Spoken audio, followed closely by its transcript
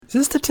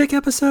Is this the Tick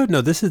episode?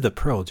 No, this is the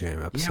Pearl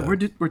Jam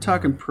episode. Yeah, we're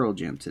talking Pearl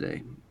Jam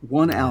today.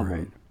 One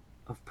album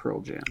of Pearl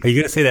Jam. Are you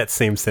going to say that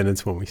same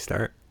sentence when we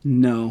start?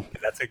 No.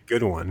 That's a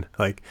good one.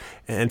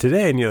 And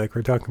today, and you're like,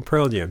 we're talking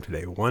Pearl Jam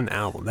today. One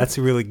album. That's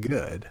really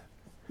good.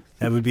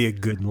 That would be a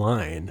good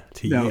line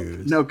to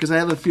use. No, because I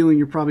have a feeling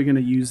you're probably going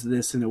to use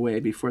this in a way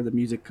before the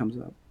music comes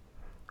up.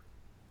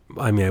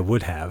 I mean, I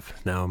would have.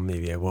 Now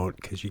maybe I won't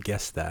because you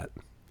guessed that.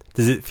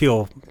 Does it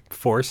feel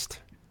forced?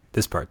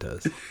 This part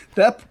does.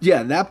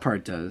 That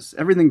part does.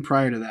 Everything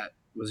prior to that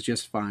was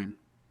just fine.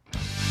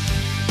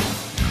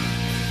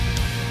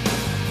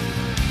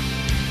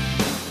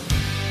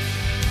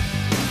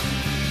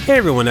 Hey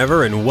everyone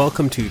ever, and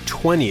welcome to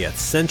 20th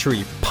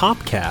Century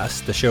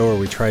Popcast, the show where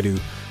we try to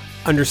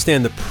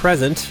understand the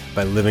present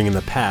by living in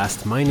the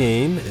past. My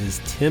name is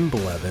Tim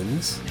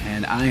Blevins.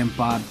 And I am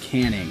Bob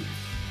Canning.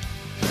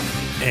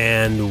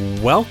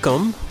 And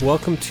welcome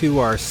to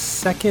our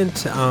second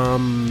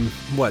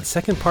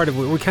part of,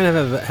 we kind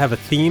of have a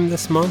theme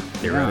this month,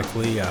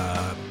 theoretically,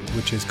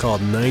 which is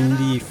called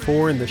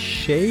 94 in the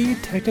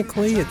Shade,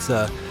 technically. It's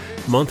a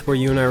month where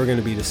you and I were going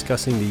to be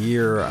discussing the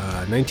year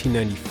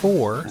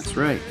 1994. That's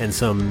right. And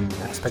some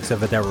aspects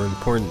of it that were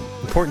important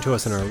to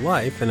us in our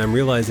life. And I'm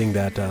realizing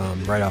that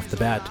right off the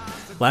bat,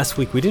 last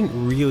week we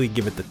didn't really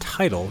give it the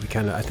title.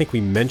 I think we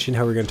mentioned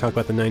how we were going to talk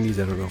about the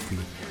 90s. I don't know if we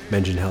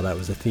mentioned how that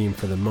was a theme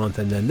for the month.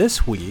 And then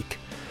this week,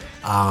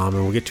 and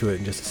we'll get to it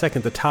in just a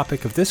second, the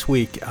topic of this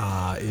week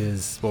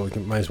is, well,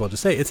 might as well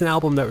just say, it's an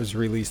album that was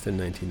released in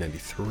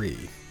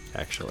 1993,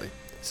 actually.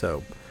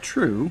 So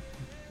true.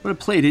 But it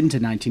played into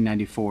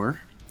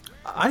 1994.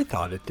 I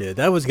thought it did.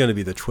 That was going to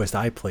be the twist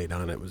I played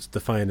on it, was to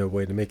find a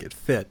way to make it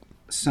fit.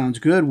 Sounds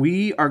good.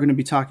 We are going to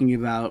be talking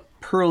about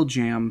Pearl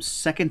Jam's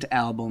second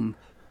album,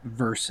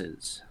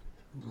 Versus.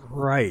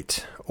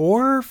 Right.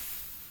 Or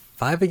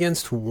Five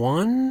Against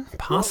One,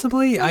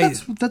 possibly? Well,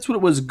 that's what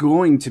it was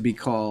going to be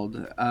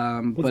called,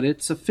 but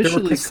it's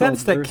officially called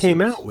cassettes that Versus.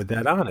 came out with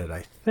that on it, I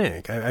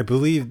think. I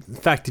believe. In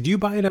fact, did you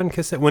buy it on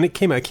cassette? When it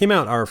came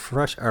out our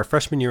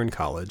freshman year in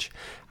college.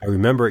 I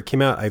remember it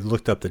came out, I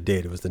looked up the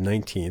date. It was the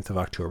 19th of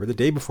October, the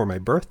day before my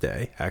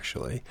birthday,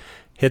 actually.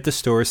 Hit the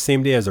stores,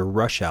 same day as a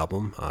Rush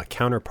album,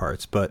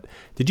 Counterparts. But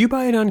did you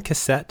buy it on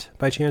cassette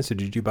by chance, or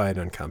did you buy it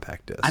on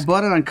compact disc? I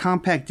bought it on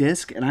compact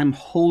disc, and I'm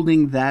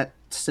holding that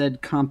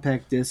said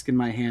compact disc in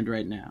my hand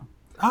right now.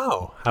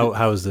 Oh,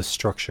 how is the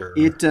structure?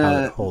 How did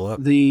it hold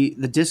up? The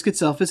disc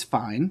itself is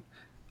fine,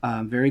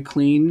 very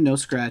clean, no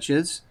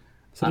scratches.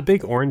 Is it a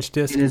big orange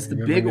disc? It is the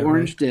big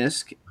orange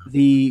disc.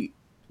 The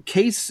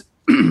case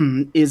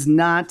is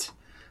not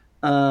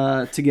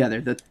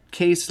together. The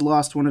case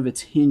lost one of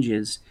its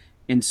hinges,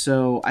 and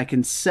so I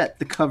can set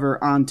the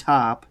cover on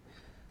top,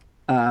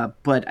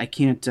 but I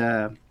can't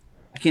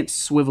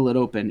swivel it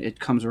open. It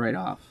comes right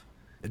off.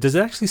 Does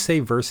it actually say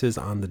Versus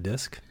on the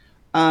disc?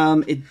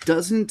 It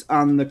doesn't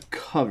on the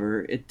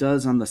cover. It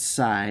does on the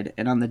side.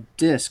 And on the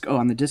disc,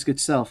 on the disc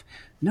itself.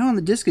 No, on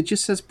the disc it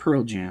just says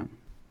Pearl Jam.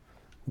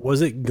 Was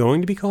it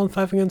going to be called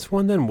Five Against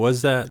One then?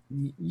 Was that?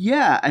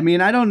 Yeah, I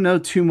mean, I don't know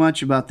too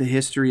much about the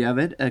history of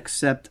it,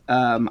 except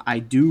I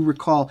do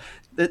recall...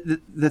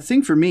 The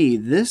thing for me,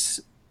 this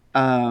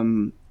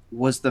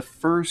was the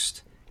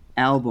first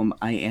album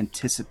I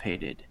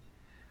anticipated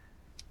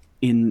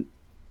in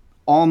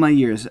all my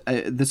years.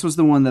 This was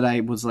the one that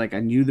I was like, I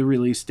knew the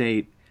release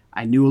date.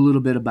 I knew a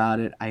little bit about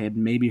it. I had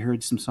maybe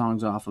heard some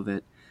songs off of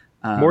it.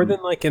 More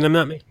than like, and I'm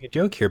not making a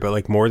joke here, but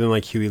like more than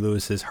like Huey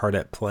Lewis's Hard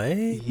at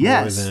Play?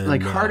 Yes, than,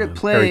 like Hard at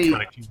Play.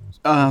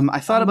 I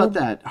thought about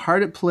that.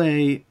 Hard at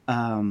Play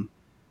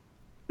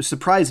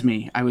surprised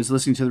me. I was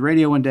listening to the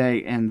radio one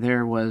day and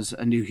there was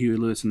a new Huey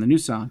Lewis and the New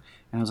Song.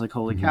 And I was like,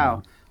 holy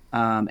cow.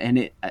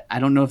 And I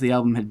don't know if the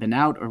album had been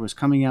out or was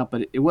coming out,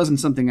 but it wasn't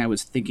something I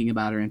was thinking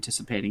about or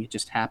anticipating. It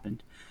just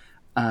happened.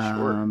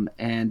 Sure.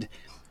 And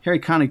Harry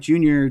Connick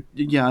Jr.,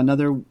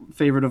 another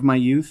favorite of my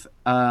youth.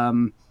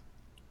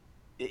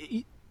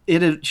 He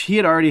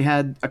had already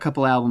had a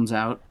couple albums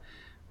out,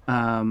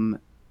 and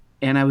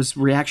I was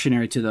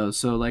reactionary to those.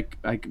 So like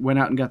I went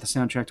out and got the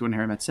soundtrack to When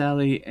Harry Met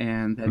Sally,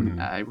 and then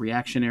I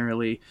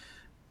reactionarily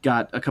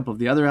got a couple of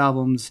the other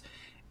albums.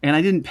 And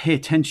I didn't pay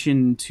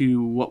attention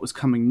to what was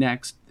coming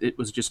next. It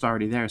was just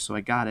already there, so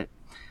I got it.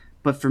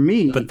 But for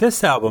me... But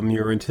this album,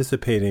 you were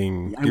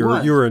anticipating... You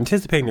were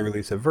anticipating the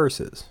release of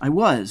Versus. I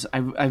was.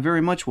 I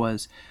very much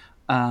was.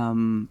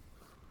 More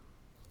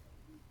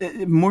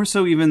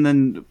so even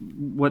than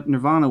what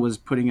Nirvana was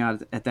putting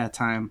out at that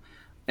time.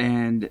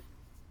 And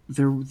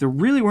there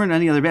really weren't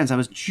any other bands. I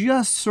was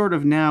just sort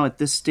of now at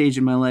this stage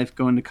in my life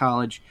going to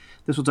college.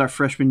 This was our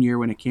freshman year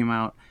when it came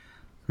out.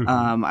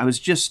 I was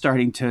just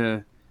starting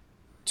to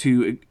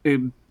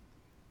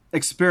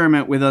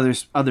experiment with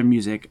other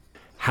music.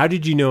 How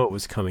did you know it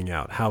was coming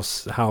out? How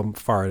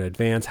far in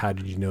advance? How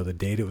did you know the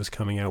date it was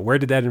coming out? Where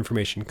did that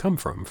information come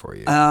from for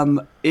you?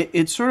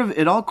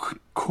 It all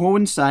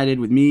coincided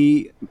with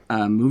me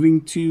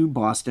moving to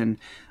Boston,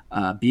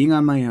 being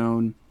on my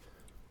own,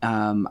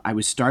 I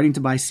was starting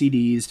to buy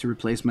CDs to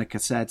replace my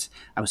cassettes.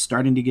 I was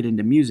starting to get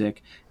into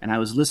music, and I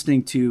was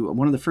listening to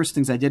one of the first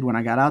things I did when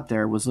I got out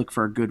there was look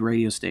for a good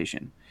radio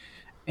station.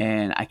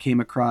 And I came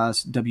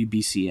across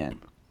WBCN.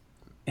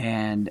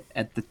 And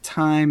at the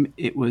time,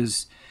 it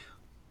was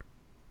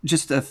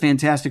just a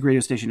fantastic radio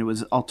station. It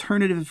was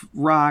alternative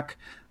rock,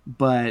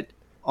 but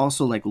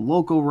also like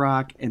local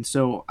rock. And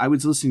so I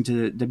was listening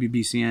to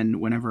WBCN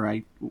whenever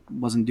I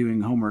wasn't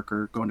doing homework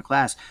or going to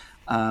class.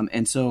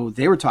 And so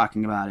they were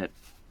talking about it.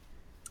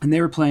 And they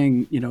were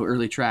playing,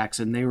 early tracks,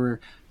 and they were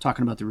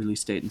talking about the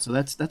release date. And so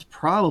that's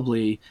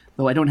probably,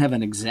 though I don't have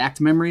an exact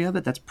memory of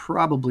it, that's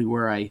probably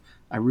where I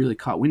really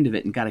caught wind of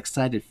it and got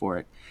excited for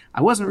it.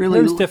 I wasn't really...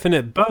 There was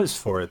definite buzz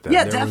for it then.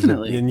 Yeah,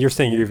 definitely. And you're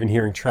saying you're even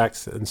hearing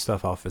tracks and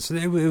stuff off it. So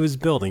it was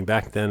building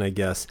back then, I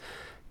guess,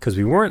 because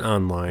we weren't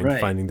online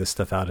finding this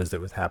stuff out as it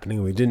was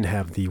happening. We didn't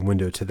have the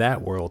window to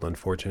that world,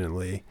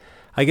 unfortunately.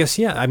 I guess,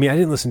 yeah. I mean, I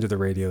didn't listen to the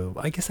radio.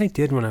 I guess I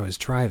did when I was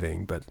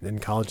driving, but in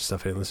college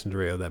stuff, I didn't listen to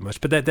radio that much.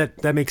 But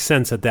that makes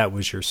sense that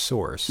was your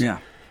source. Yeah.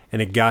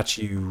 And it got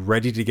you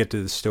ready to get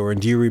to the store.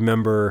 And do you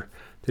remember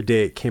the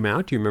day it came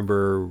out? Do you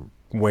remember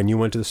when you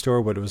went to the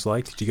store, what it was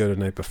like? Did you go the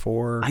night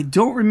before? I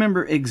don't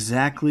remember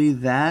exactly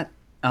that.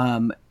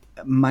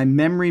 My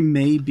memory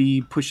may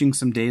be pushing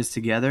some days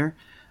together,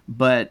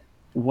 but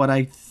what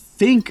I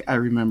think I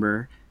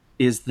remember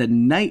is the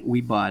night we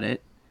bought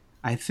it.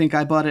 I think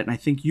I bought it, and I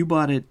think you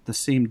bought it the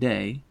same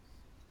day.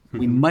 Mm-hmm.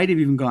 We might have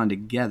even gone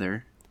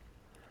together.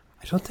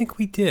 I don't think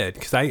we did,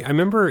 because I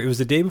remember it was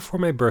the day before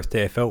my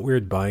birthday. I felt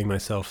weird buying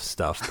myself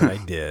stuff, but I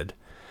did.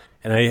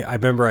 And I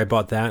remember I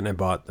bought that, and I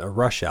bought a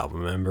Rush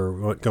album. I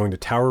remember going to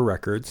Tower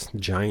Records,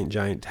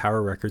 giant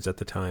Tower Records at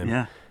the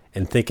time,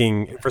 and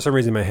thinking, for some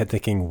reason in my head,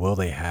 thinking, will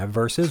they have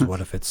Verses?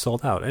 What if it's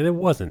sold out? And it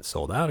wasn't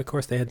sold out. Of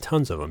course, they had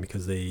tons of them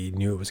because they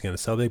knew it was going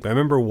to sell big. But I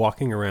remember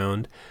walking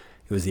around.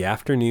 It was the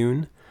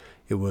afternoon.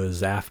 It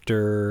was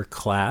after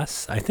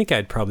class. I think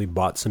I'd probably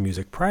bought some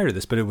music prior to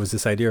this, but it was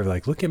this idea of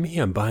like, look at me,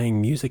 I'm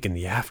buying music in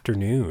the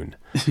afternoon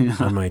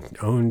on my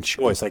own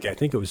choice. Like, I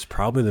think it was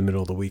probably the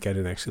middle of the week. I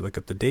didn't actually look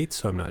up the dates,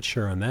 so I'm not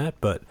sure on that.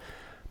 But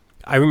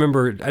I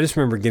just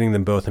remember getting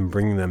them both and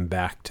bringing them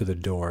back to the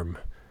dorm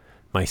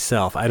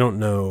myself. I don't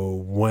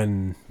know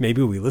when.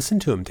 Maybe we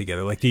listened to them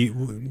together. Like, you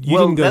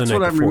didn't go the night before. That's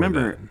what I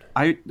remember.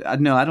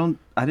 Then.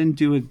 I didn't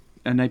do it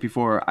a night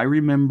before. I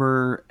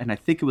remember, and I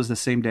think it was the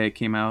same day it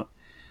came out.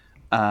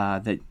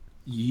 That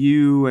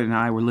you and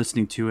I were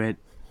listening to it,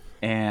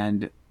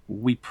 and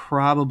we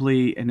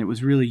probably, and it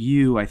was really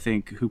you, I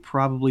think, who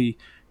probably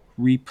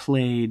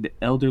replayed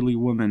Elderly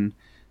Woman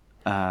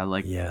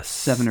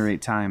 7 or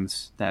 8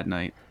 times that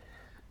night.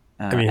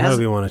 I mean, how do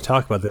we want to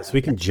talk about this?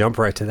 We can jump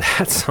right to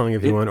that song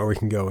if you want, or we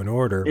can go in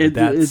order.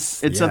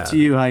 It's up to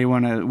you how you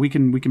want to. We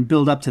can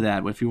build up to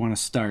that if you want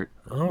to start.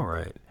 All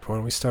right. Why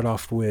don't we start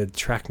off with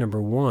track number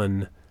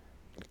 1,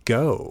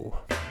 Go.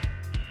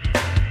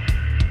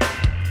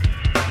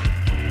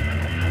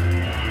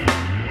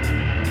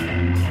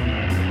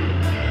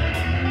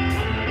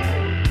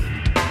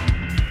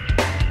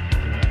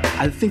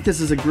 I think this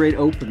is a great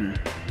opener.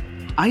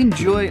 I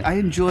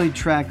enjoy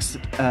tracks,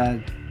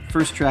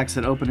 first tracks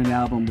that open an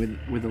album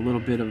with a little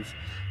bit of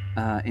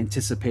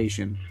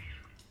anticipation,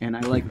 and I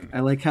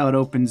like how it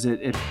opens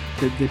it.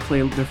 They're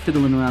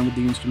fiddling around with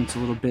the instruments a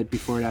little bit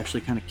before it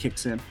actually kind of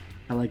kicks in.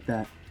 I like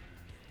that.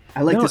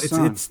 I like this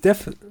song. It's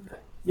definitely.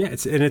 Yeah,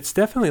 it's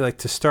definitely like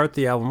to start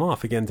the album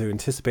off again to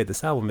anticipate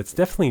this album. It's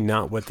definitely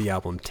not what the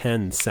album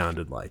 10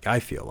 sounded like.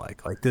 I feel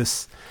like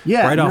this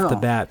off the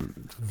bat,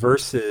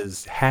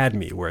 Verses had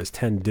me, whereas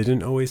 10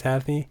 didn't always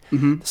have me.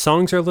 Mm-hmm. The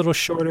songs are a little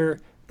shorter.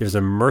 There's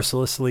a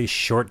mercilessly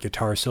short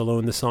guitar solo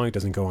in the song. It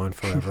doesn't go on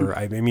forever.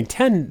 I mean,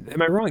 10,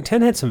 am I wrong?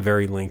 10 had some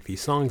very lengthy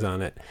songs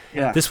on it.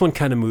 Yeah. This one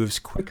kind of moves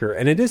quicker,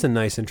 and it is a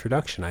nice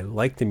introduction. I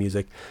like the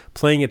music.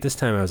 Playing it this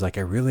time, I was like,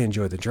 I really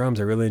enjoy the drums.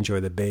 I really enjoy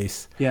the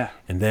bass. Yeah.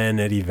 And then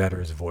Eddie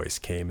Vedder's voice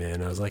came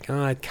in. I was like,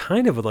 I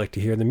kind of would like to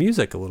hear the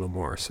music a little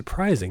more,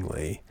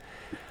 surprisingly.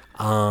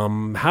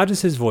 How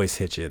does his voice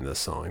hit you in this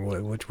song?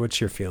 What's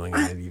your feeling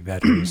on Eddie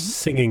Vedder's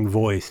singing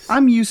voice?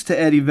 I'm used to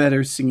Eddie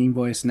Vedder's singing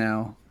voice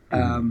now.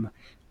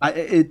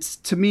 It's,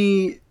 to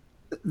me,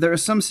 there are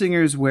some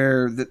singers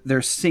where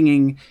they're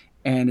singing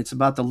and it's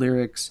about the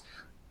lyrics.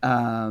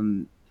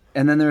 And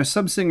then there are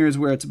some singers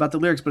where it's about the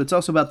lyrics, but it's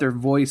also about their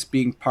voice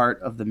being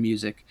part of the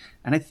music.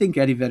 And I think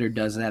Eddie Vedder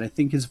does that. I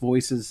think his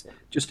voice is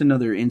just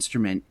another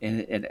instrument,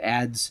 and it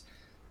adds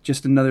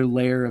just another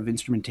layer of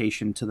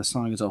instrumentation to the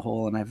song as a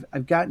whole. And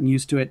I've gotten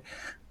used to it.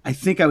 I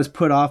think I was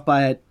put off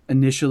by it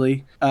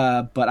initially,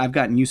 but I've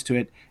gotten used to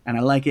it, and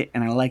I like it,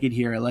 and I like it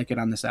here. I like it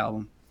on this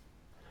album.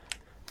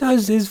 No,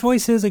 his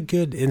voice is a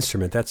good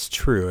instrument. That's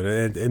true.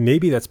 And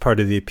maybe that's part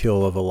of the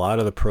appeal of a lot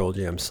of the Pearl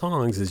Jam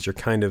songs is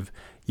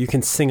you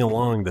can sing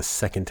along the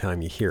second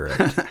time you hear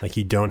it. Like,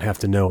 you don't have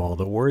to know all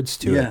the words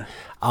to it.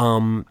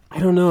 I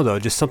don't know, though.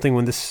 Just something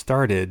when this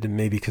started,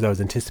 maybe because I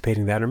was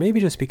anticipating that, or maybe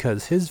just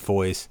because his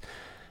voice,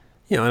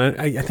 And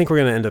I think we're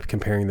going to end up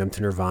comparing them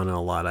to Nirvana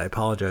a lot. I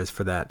apologize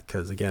for that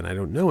because, again, I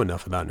don't know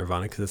enough about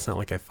Nirvana because it's not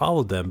like I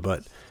followed them,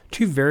 but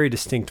two very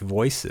distinct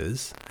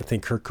voices. I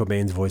think Kurt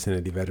Cobain's voice and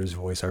Eddie Vedder's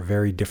voice are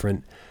very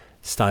different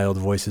styled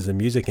voices in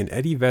music, and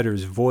Eddie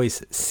Vedder's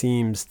voice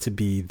seems to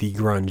be the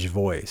grunge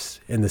voice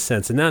in the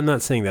sense, and I'm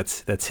not saying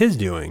that's his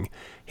doing.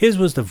 His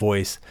was the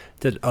voice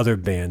that other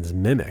bands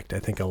mimicked. I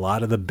think a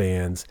lot of the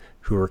bands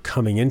who are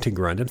coming into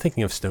grunge, I'm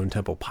thinking of Stone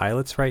Temple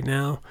Pilots right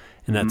now,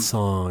 and that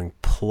song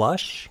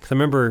Plush. Because I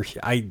remember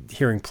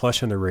hearing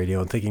Plush on the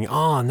radio and thinking,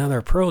 oh,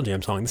 another Pearl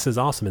Jam song. This is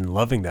awesome, and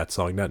loving that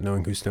song, not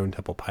knowing who Stone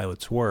Temple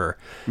Pilots were.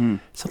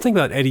 Something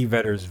about Eddie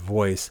Vedder's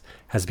voice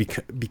has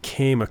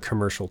became a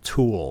commercial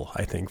tool,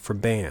 I think, for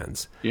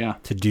bands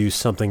to do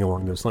something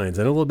along those lines.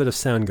 And a little bit of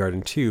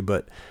Soundgarden too,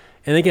 but...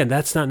 And again,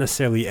 that's not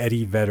necessarily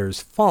Eddie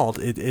Vedder's fault.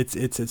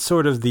 It's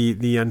sort of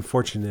the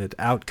unfortunate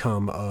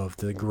outcome of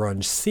the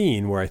grunge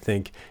scene where I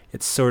think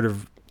it's sort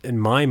of, in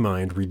my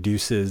mind,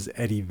 reduces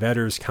Eddie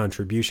Vedder's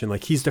contribution.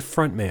 Like, he's the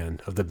front man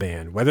of the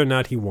band, whether or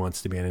not he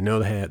wants to be. And I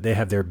know they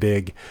have their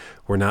big,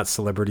 we're not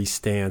celebrity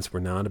stance, we're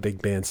not a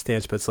big band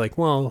stance, but it's like,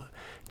 well,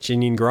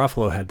 Janine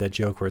Garofalo had that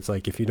joke where it's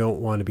like, if you don't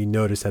want to be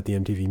noticed at the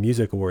MTV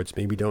Music Awards,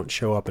 maybe don't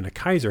show up in a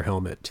Kaiser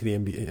helmet to the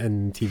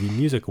MTV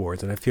Music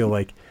Awards. And I feel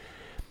like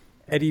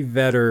Eddie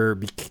Vedder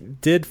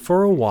did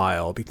for a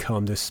while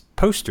become this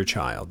poster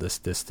child,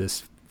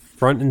 this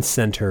front and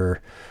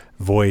center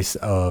voice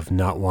of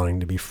not wanting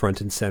to be front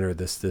and center,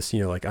 this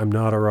like, I'm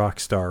not a rock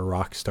star,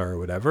 or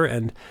whatever.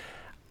 And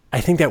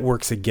I think that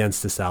works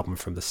against this album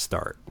from the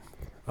start,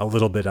 a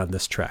little bit on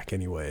this track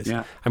anyways.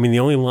 Yeah. I mean, the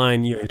only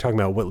line, you're talking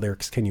about what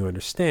lyrics can you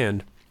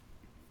understand?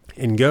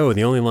 In Go,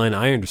 the only line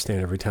I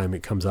understand every time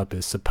it comes up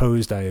is,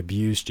 supposed I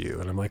abused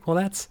you. And I'm like,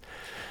 well,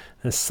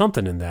 there's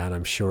something in that,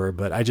 I'm sure,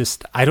 but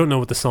I don't know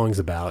what the song's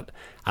about.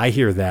 I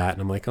hear that,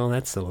 and I'm like, oh,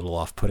 that's a little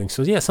off-putting.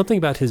 So, yeah, something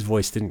about his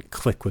voice didn't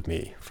click with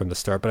me from the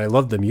start, but I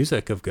love the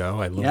music of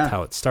Go. I loved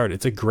how it started.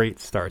 It's a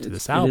great start to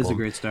this album. It is a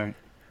great start.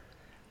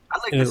 I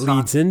like and it song.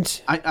 Leads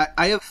into...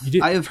 I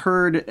have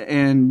heard,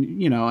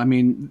 and, I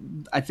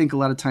mean, I think a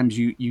lot of times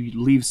you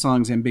leave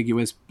songs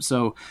ambiguous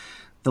so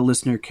the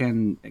listener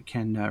can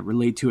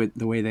relate to it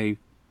the way they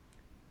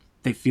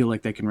feel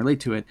like they can relate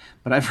to it.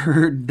 But I've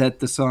heard that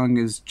the song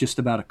is just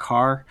about a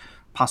car,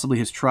 possibly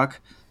his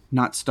truck,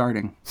 not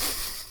starting.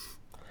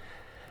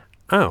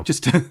 Oh.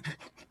 Just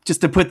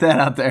to put that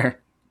out there.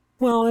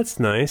 Well, that's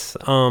nice.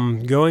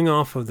 Going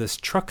off of this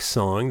truck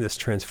song, this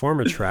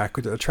Transformer track,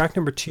 track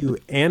number 2,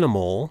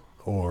 Animal,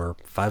 or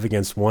 5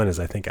 Against 1, as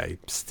I think I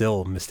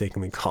still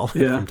mistakenly call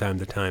it from time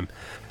to time.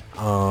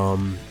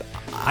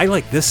 I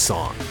like this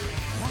song.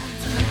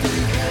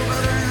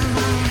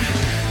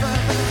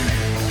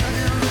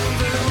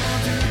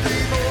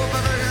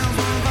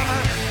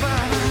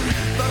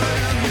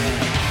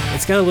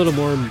 It's got a little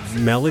more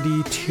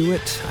melody to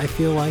it, I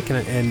feel like,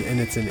 and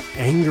it's an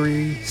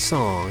angry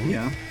song.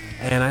 Yeah.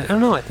 And I don't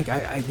know. I think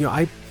I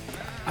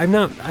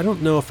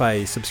don't know if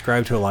I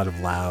subscribe to a lot of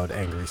loud,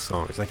 angry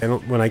songs. Like,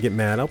 when I get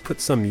mad, I'll put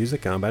some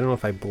music on, but I don't know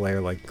if I blare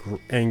like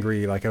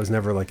angry. Like, I was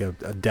never like a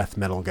death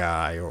metal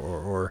guy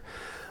or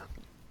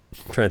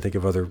I'm trying to think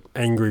of other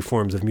angry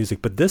forms of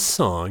music. But this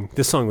song,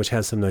 which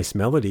has some nice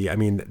melody, I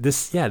mean,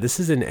 this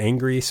is an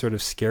angry, sort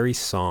of scary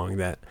song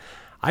that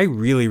I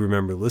really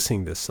remember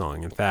listening to this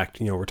song. In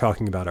fact, we're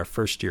talking about our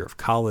first year of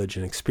college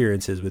and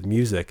experiences with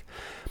music.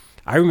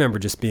 I remember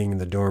just being in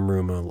the dorm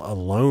room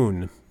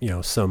alone,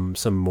 some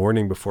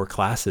morning before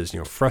classes,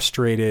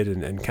 frustrated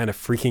and kind of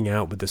freaking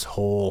out with this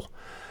whole,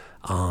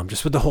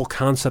 just with the whole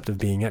concept of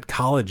being at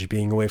college,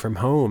 being away from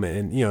home.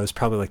 And, it was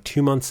probably like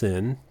 2 months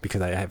in,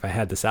 because if I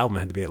had this album, it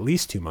had to be at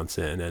least 2 months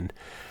in. And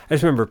I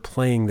just remember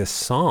playing this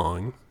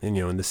song, and,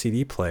 in the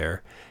CD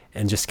player,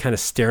 and just kind of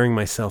staring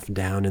myself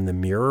down in the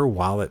mirror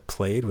while it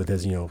played with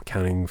his,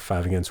 counting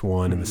 5 Against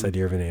 1 and this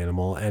idea of an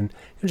animal, and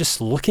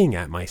just looking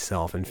at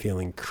myself and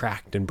feeling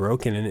cracked and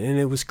broken. And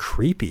it was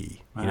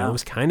creepy. Wow. It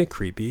was kind of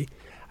creepy.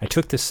 I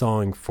took this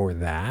song for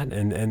that.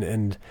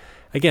 And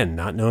again,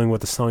 not knowing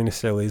what the song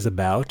necessarily is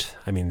about.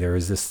 I mean, there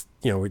is this,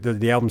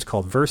 the album's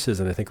called Verses,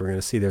 and I think we're going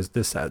to see there's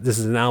this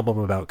is an album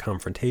about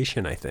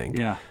confrontation, I think.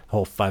 Yeah. The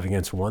whole 5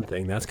 Against 1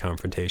 thing, that's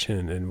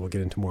confrontation, and we'll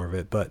get into more of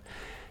it. But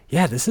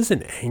yeah, this is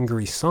an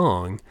angry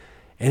song,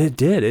 and it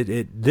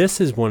did.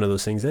 This is one of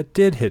those things that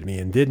did hit me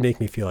and did make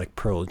me feel like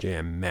Pearl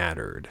Jam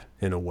mattered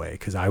in a way,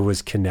 because I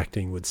was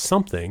connecting with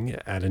something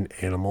at an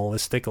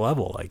animalistic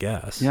level, I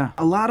guess. Yeah.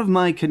 A lot of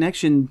my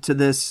connection to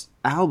this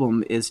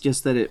album is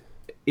just that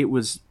it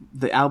was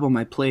the album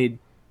I played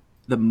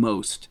the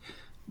most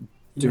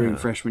during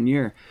freshman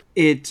year.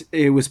 It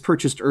was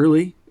purchased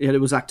early.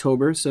 It was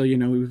October, so,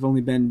 we've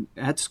only been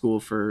at school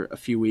for a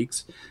few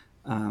weeks.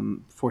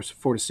 4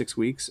 to 6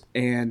 weeks,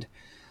 and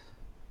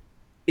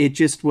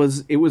it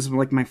was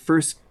like my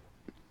first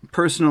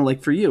personal,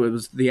 like for you, it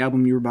was the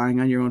album you were buying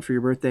on your own for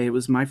your birthday. It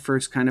was my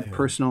first kind of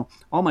personal.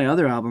 All my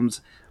other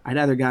albums I'd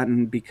either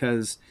gotten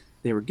because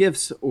they were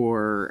gifts,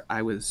 or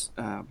I was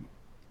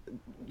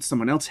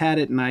someone else had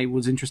it and I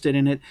was interested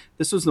in it.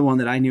 This was the one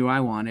that I knew I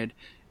wanted,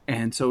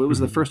 And so it was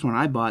the first one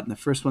I bought, and the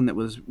first one that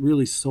was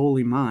really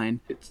solely mine.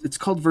 It's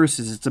called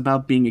Versus. It's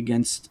about being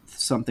against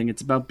something.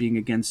 It's about being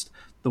against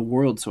the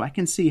world. So I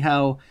can see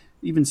how,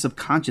 even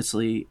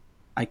subconsciously,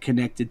 I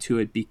connected to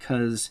it,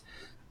 because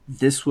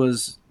this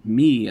was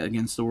me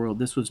against the world.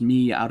 This was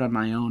me out on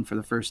my own for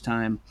the first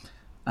time.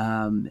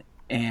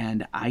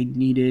 And I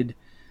needed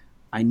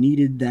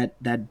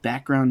that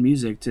background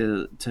music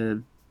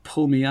to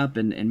pull me up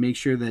and make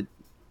sure that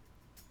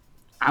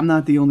I'm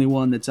not the only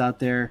one that's out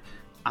there.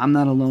 I'm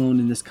not alone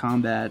in this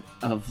combat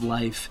of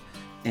life.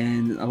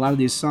 And a lot of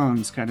these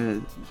songs kind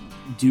of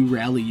do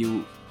rally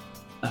you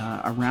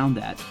around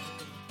that.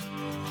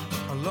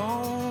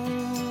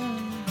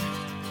 Alone,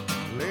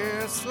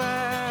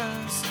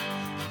 listless,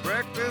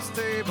 breakfast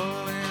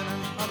table in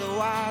an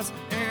otherwise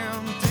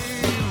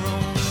empty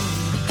room.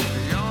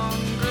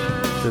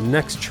 The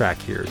next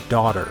track here,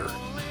 Daughter,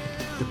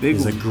 The big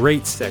is one. a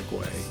great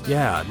segue.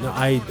 Yeah, no,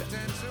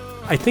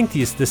 I think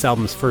this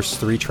album's first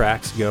 3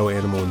 tracks, Go,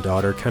 Animal, and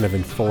Daughter, kind of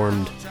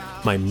informed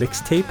my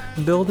mixtape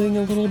building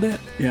a little bit.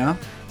 Yeah.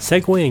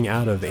 Segueing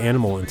out of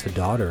Animal into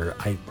Daughter,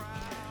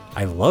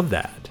 I love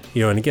that.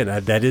 You know, and again,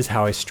 that is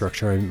how I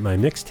structure my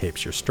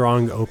mixtapes. Your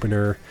strong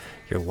opener,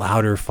 your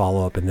louder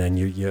follow-up, and then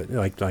you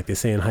like they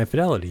say in High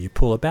Fidelity, you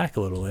pull it back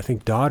a little. I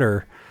think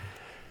Daughter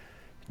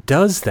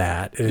does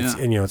that, and it's,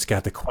 and it's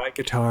got the quiet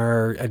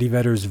guitar, Eddie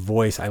Vedder's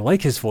voice. I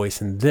like his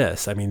voice in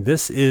this. I mean,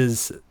 this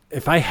is,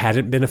 if I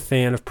hadn't been a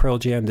fan of Pearl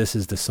Jam, this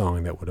is the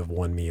song that would have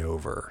won me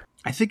over.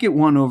 I think it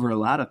won over a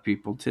lot of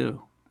people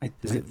too.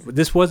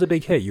 This was a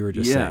big hit, you were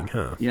just saying,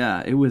 huh?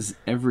 Yeah, it was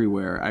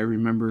everywhere. I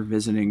remember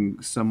visiting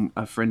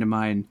a friend of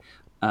mine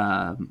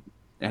at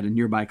a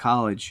nearby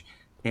college,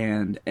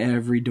 and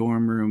every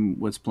dorm room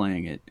was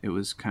playing it. It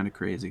was kind of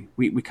crazy.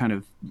 We kind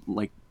of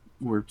like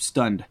were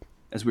stunned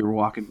as we were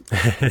walking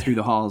through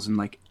the halls, and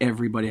like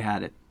everybody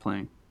had it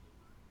playing.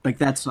 Like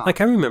that song.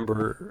 Like I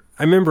remember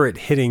it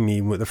hitting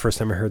me the first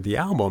time I heard the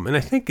album, and I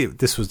think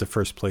this was the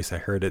first place I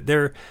heard it.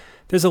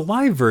 There's a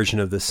live version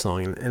of this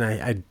song, and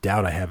I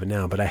doubt I have it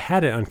now, but I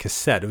had it on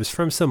cassette. It was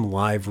from some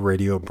live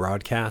radio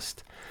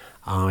broadcast.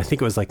 I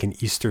think it was like an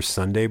Easter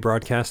Sunday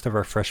broadcast of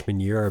our freshman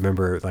year. I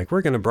remember like,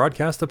 we're going to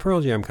broadcast the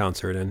Pearl Jam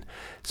concert, and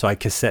so I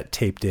cassette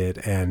taped it,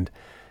 and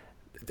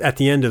at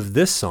the end of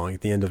this song,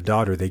 at the end of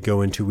Daughter, they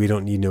go into We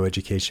Don't Need No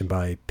Education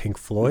by Pink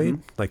Floyd.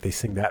 Mm-hmm. Like they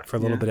sing that for a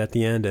little bit at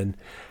the end. And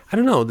I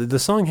don't know, the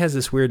song has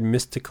this weird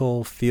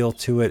mystical feel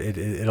to it.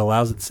 It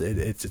allows,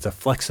 it's a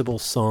flexible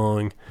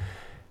song,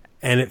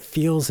 and it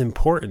feels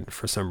important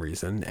for some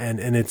reason.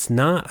 And it's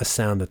not a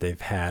sound that they've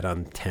had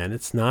on 10.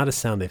 It's not a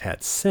sound they've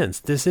had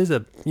since. This is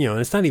and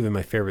it's not even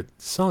my favorite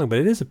song, but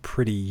it is a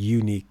pretty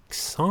unique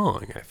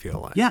song, I feel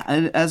like. Yeah,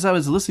 and as I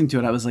was listening to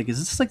it, I was like, is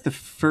this like the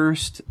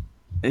first...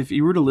 If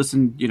you were to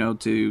listen,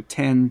 to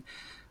 10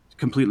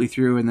 completely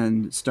through and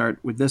then start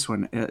with this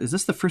one, is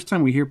this the first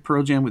time we hear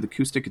Pearl Jam with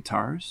acoustic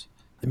guitars?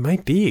 It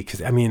might be,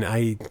 because I mean,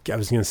 I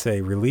was going to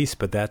say Release,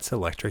 but that's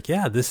electric.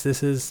 Yeah, this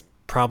is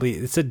probably,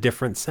 it's a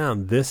different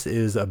sound. This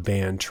is a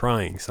band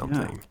trying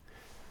something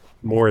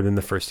more than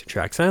the first 2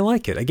 tracks. And I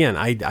like it. Again,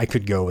 I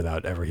could go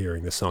without ever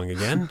hearing the song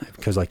again,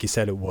 because like you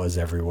said, it was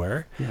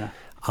everywhere. Yeah.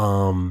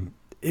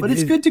 But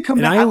it's good to come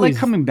back. I like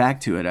coming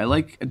back to it. I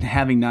like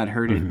having not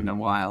heard it in a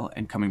while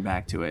and coming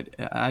back to it.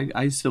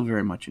 I still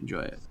very much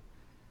enjoy it.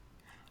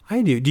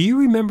 I do. Do you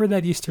remember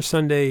that Easter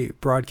Sunday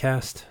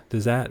broadcast?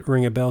 Does that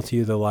ring a bell to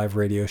you, the live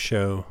radio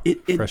show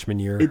freshman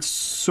year? It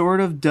sort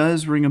of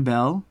does ring a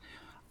bell.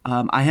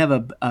 I have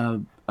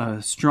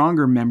a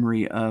stronger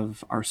memory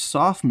of our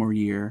sophomore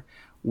year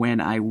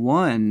when I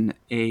won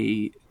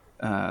a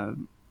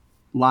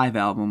live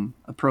album,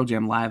 a Pearl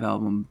Jam live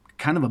album,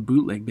 kind of a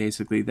bootleg,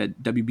 basically,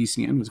 that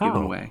WBCN was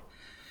giving away.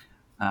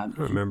 I don't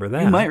remember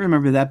that. You might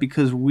remember that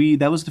because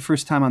that was the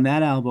first time on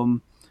that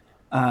album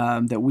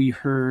that we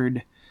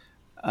heard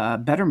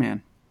Better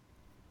Man.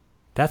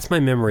 That's my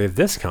memory of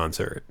this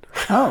concert.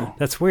 Oh.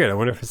 That's weird. I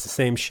wonder if it's the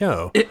same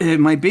show. It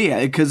might be,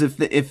 because if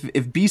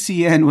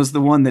BCN was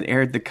the one that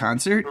aired the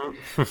concert,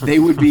 they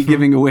would be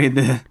giving away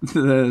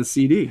the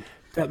CD.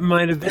 That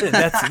might have been it.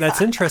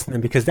 That's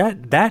interesting, because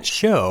that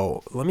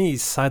show, let me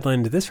sideline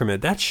into this for a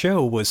minute. That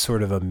show was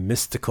sort of a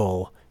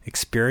mystical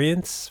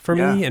experience for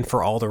me, and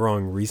for all the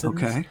wrong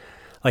reasons. Okay.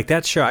 Like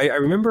that show, I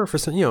remember for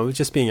some, it was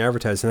just being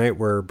advertised tonight.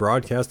 We're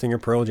broadcasting a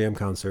Pearl Jam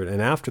concert, and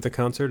after the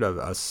concert,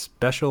 a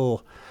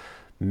special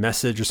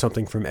message or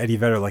something from Eddie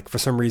Vedder. Like for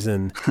some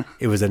reason,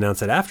 it was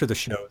announced that after the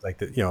show,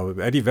 like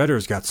Eddie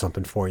Vedder's got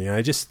something for you.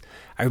 And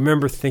I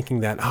remember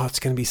thinking that, it's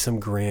going to be some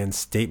grand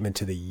statement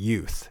to the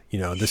youth.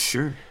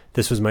 Sure.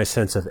 This was my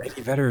sense of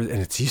Eddie Vedder,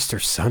 and it's Easter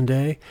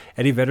Sunday.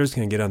 Eddie Vedder's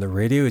going to get on the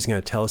radio. He's going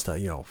to tell us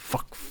that,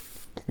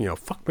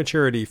 fuck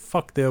maturity,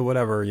 fuck the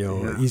whatever,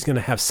 he's going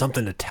to have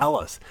something to tell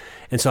us.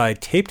 And so I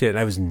taped it, and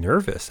I was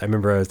nervous. I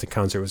remember as the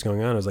concert was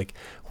going on, I was like,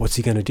 what's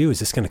he going to do? Is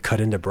this going to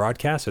cut into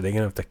broadcast? Are they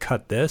going to have to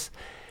cut this?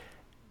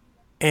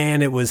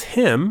 And it was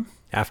him,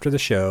 after the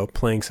show,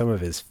 playing some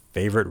of his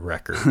favorite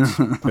records.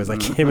 It was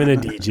like him and a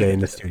DJ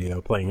in the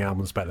studio playing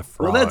albums by the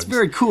Frogs. Well, that's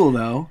very cool,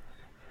 though.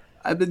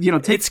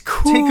 It's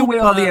cool, take away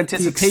all the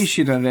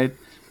anticipation of it.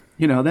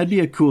 You know, that'd be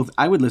a cool.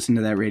 I would listen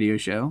to that radio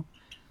show.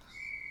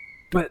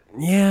 But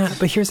yeah,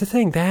 but here's the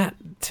thing, that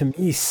to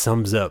me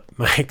sums up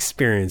my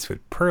experience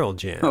with Pearl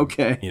Jam.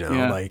 Okay, You know,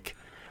 yeah. like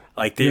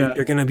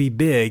they're going to be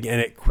big,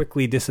 and it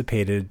quickly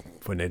dissipated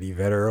when Eddie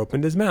Vedder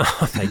opened his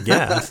mouth, I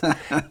guess.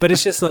 But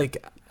it's just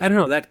like, I don't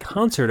know, that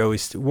concert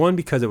always, one,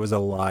 because it was a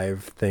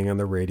live thing on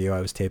the radio,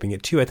 I was taping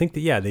it. Two, I think that,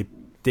 yeah, they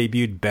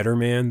debuted Better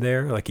Man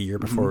there like a year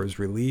before it was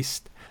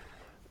released.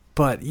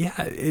 But yeah,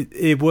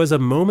 it was a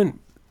moment,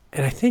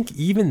 and I think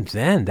even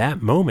then,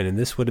 that moment, and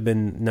this would have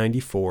been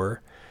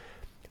 94,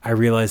 I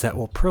realized that,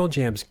 well, Pearl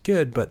Jam's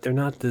good, but they're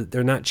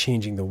not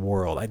changing the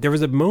world. There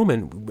was a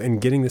moment in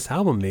getting this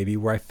album maybe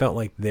where I felt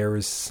like there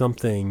was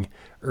something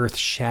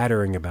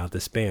earth-shattering about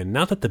this band.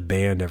 Not that the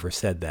band ever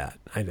said that.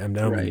 I'm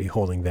not going to be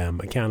holding them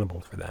accountable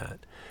for that.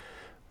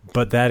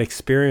 But that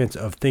experience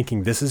of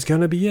thinking, this is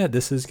going to be it.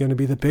 This is going to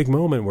be the big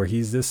moment where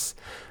he's this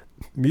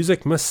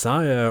music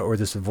messiah or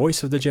this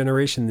voice of the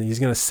generation. And he's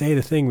going to say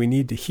the thing we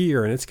need to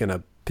hear, and it's going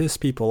to piss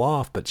people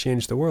off but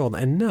change the world.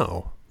 And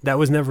no, that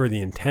was never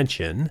the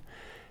intention.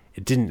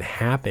 It didn't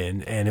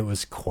happen, and it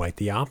was quite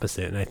the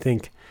opposite. And I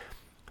think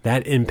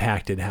that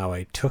impacted how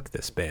I took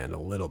this band a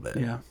little bit.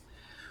 Yeah.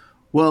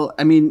 Well,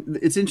 I mean,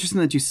 it's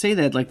interesting that you say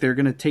that, like they're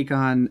going to take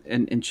on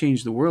and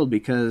change the world,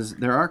 because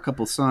there are a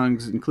couple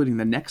songs, including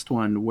the next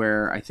one,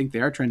 where I think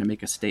they are trying to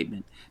make a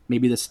statement.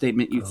 Maybe the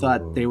statement you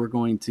thought they were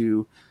going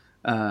to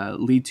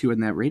lead to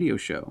in that radio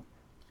show.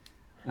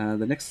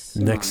 The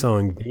next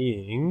song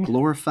being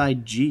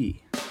Glorified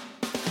G.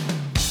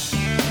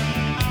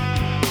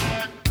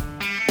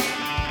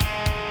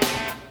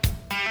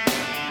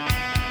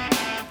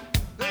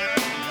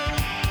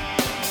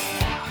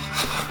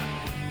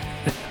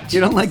 You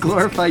don't like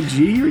Glorified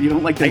G, or you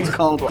don't like that it's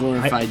called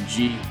Glorified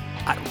G?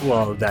 I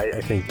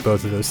think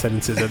both of those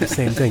sentences are the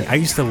same thing. I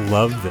used to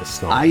love this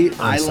song. I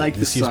Honestly, like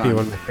this the used to be song.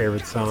 one of my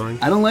favorite songs.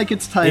 I don't like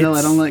its title. I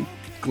It's- don't like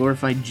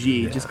Glorified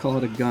G. Yeah. Just call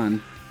it a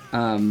gun.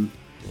 Yeah.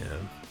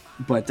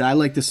 But I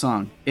like the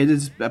song. It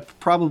is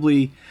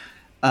probably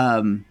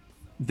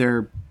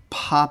their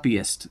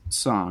poppiest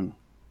song.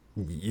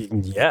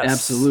 Yes.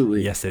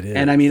 Absolutely. Yes, it is.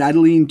 And I mean, I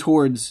lean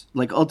towards,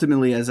 like,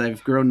 ultimately, as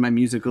I've grown my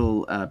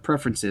musical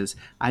preferences,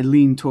 I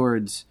lean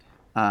towards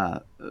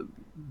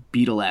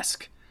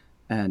Beatlesque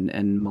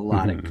and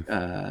melodic,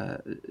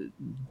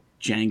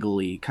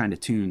 jangly kind of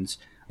tunes.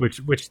 Which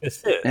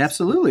this is.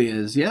 Absolutely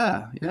is.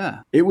 Yeah.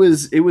 Yeah. It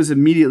was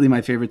immediately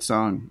my favorite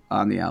song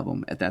on the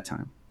album at that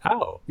time.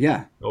 Oh.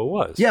 Yeah. Oh, it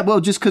was. Yeah. Well,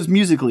 just because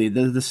musically,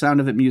 the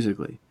sound of it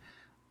musically.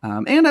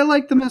 And I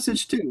like the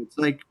message too. It's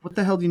like, what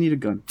the hell do you need a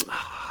gun for?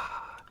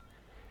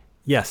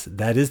 Yes,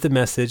 that is the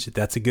message.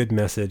 That's a good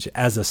message.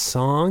 As a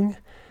song,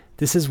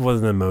 this is one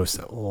of the most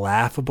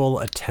laughable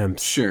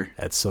attempts Sure.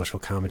 at social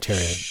commentary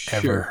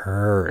I've ever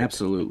heard.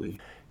 Absolutely.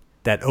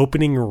 That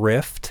opening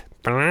riff,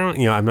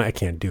 I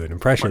can't do an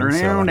impression, so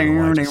I don't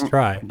know why I just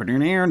try.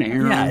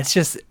 Yeah,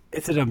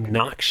 it's an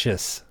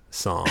obnoxious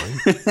song.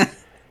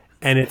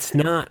 And it's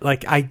not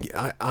like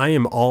I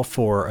am all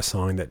for a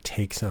song that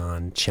takes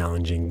on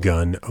challenging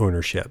gun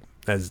ownership.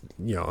 As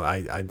you know, I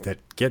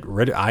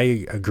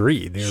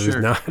agree. There is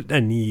Sure. not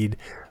a need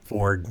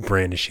for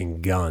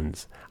brandishing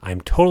guns.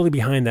 I'm totally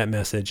behind that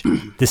message.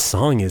 This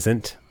song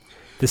isn't.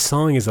 This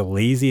song is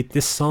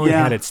this song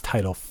Yeah. had its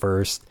title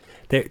first.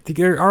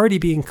 They're already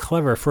being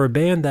clever for a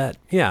band that,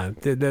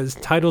 the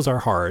titles are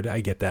hard.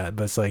 I get that,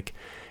 but it's like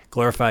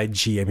Glorified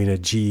G. I mean,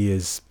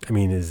 is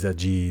a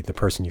G the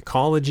person you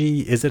call a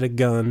G? Is it a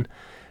gun?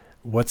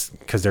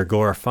 Because they're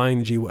glorifying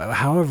the G.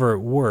 However it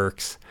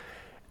works.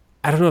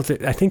 I don't know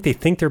I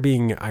think they're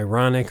being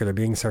ironic or they're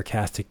being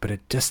sarcastic, but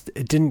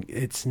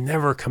it's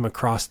never come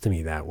across to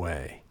me that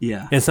way.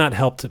 Yeah. And it's not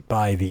helped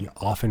by the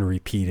often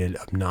repeated,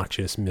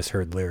 obnoxious,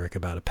 misheard lyric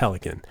about a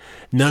pelican.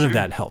 None of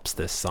that helps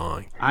this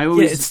song.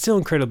 It's still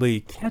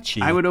incredibly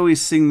catchy. I would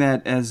always sing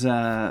that as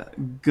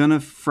gonna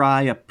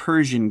fry a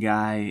Persian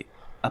guy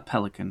a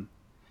pelican.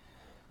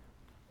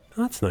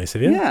 Oh, that's nice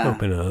of you. Yeah.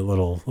 Open a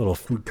little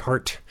food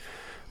cart.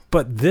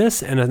 But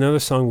this and another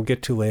song we'll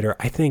get to later,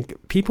 I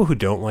think people who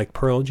don't like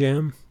Pearl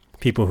Jam,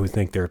 people who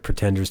think they're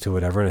pretenders to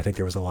whatever, and I think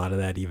there was a lot of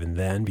that even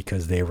then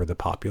because they were the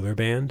popular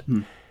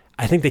band,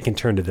 I think they can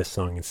turn to this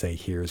song and say,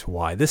 here's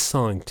why. This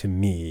song, to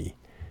me,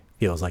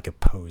 feels like a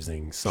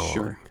posing song.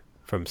 Sure.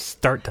 From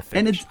start to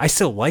And finish. I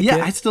still like it. Yeah,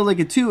 I still like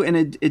it too,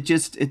 and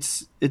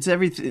it's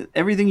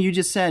everything you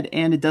just said,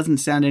 and it doesn't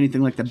sound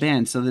anything like the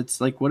band. So it's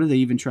like, what are they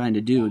even trying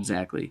to do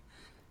exactly?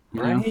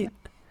 You know? Right?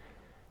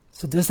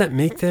 So does that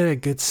make that a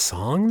good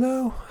song,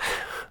 though?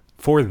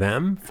 For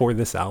them? For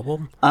this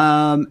album?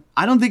 I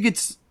don't think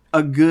it's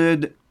a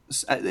good.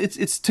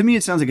 It's to me,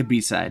 it sounds like a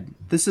B-side.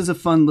 This is a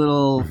fun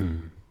little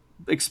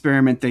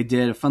experiment they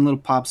did. A fun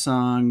little pop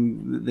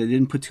song. They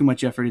didn't put too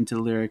much effort into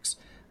the lyrics.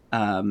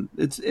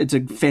 It's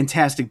a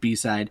fantastic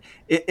B-side.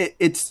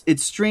 It's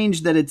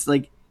strange that it's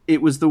like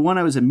it was the one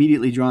I was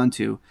immediately drawn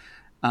to.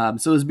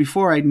 So it was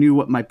before I knew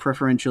what my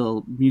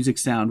preferential music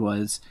sound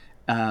was.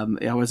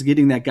 I was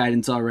getting that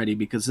guidance already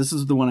because this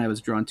is the one I was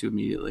drawn to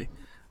immediately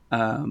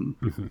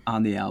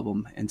on the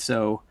album. And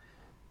so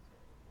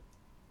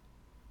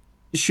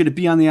Should it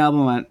be on the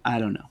album? I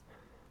don't know.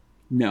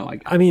 No,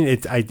 I mean,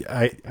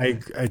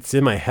 it's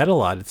in my head a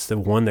lot. It's the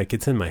one that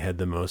gets in my head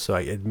the most. So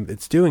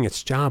it's doing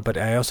its job, but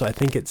I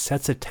think it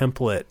sets a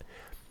template.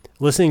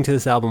 Listening to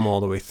this album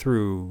all the way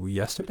through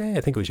yesterday,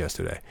 I think it was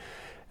yesterday.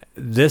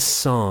 This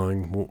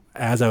song,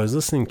 as I was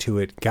listening to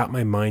it, got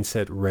my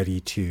mindset ready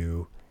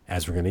to,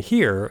 as we're going to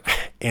hear,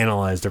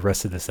 analyze the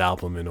rest of this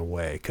album in a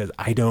way, because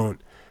I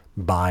don't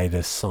buy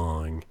this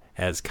song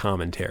as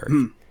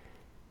commentary.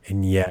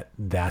 And yet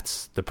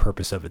that's the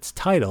purpose of its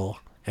title.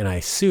 And I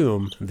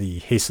assume the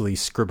hastily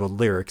scribbled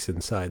lyrics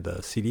inside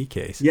the CD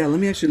case. Yeah,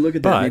 let me actually look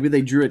at that. Maybe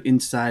they drew it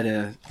inside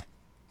an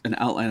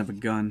outline of a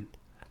gun.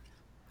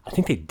 I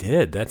think they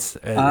did. That's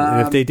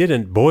and if they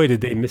didn't, boy,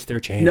 did they miss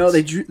their chance. No,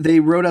 they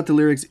wrote out the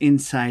lyrics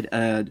inside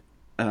a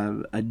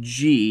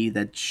G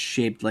that's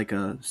shaped like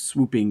a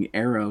swooping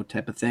arrow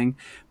type of thing.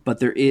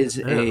 But there is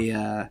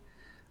a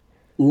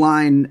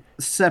line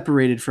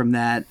separated from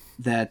that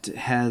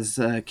has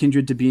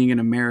kindred to being an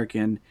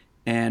American.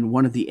 And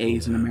one of the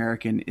A's in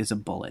American is a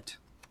bullet.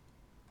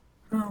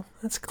 Oh,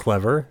 that's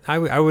clever. I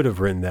would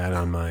have written that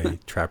on my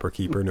Trapper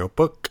Keeper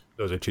notebook.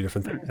 Those are two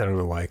different things. I don't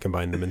know why I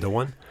combined them into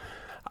one.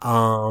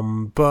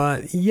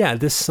 But yeah,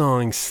 this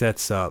song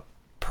sets up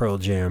Pearl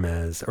Jam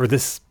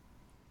this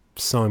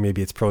song,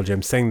 maybe it's Pearl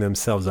Jam, setting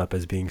themselves up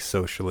as being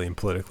socially and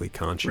politically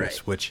conscious, right.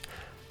 Which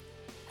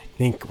I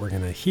think we're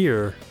going to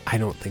hear. I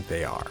don't think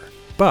they are.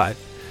 But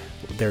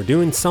they're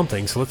doing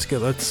something, so let's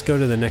go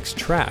to the next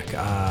track.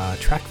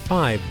 Track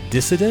 5,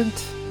 Dissident.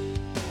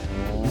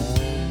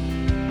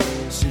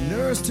 She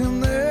nursed him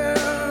there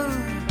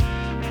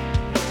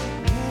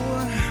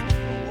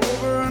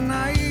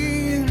overnight.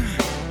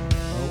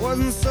 I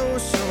wasn't so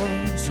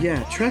sure.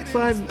 Yeah, track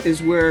 5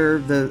 is where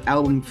the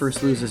album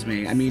first loses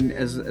me. I mean,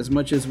 as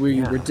much as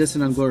we were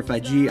dissing on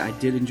Glorified G, I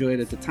did enjoy it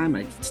at the time.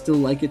 I still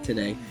like it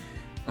today.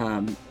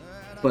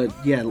 But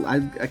yeah,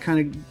 I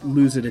kind of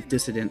lose it at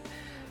Dissident.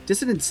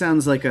 Dissident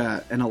sounds like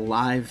an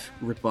Alive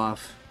ripoff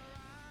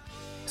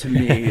to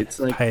me. It's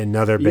like by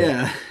another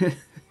band. Yeah,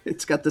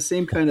 it's got the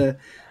same kind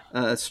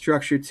of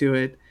structure to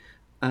it,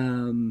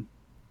 and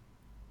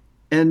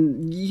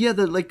yeah,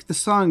 the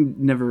song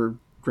never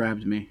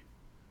grabbed me.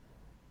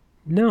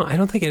 No, I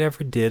don't think it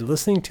ever did.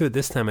 Listening to it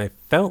this time, I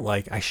felt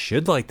like I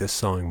should like this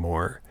song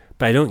more,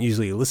 but I don't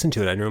usually listen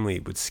to it. I normally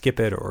would skip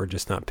it or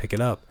just not pick it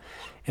up.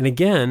 And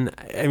again,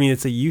 I mean,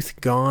 it's a Youth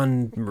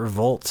Gone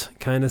revolt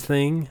kind of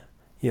thing.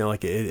 You know,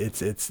 like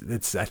it's.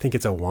 I think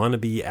it's a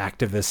wannabe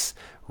activist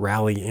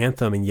rally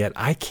anthem, and yet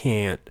I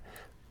can't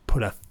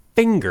put a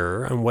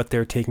finger on what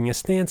they're taking a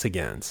stance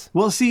against.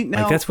 Well, see,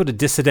 now that's what a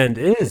dissident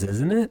is,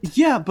 isn't it?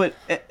 Yeah, but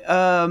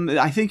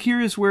I think here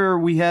is where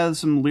we have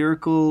some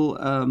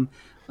lyrical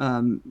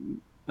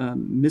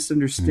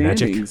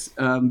misunderstandings,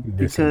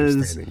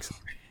 because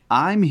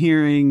I'm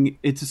hearing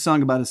it's a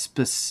song about a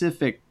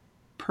specific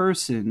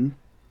person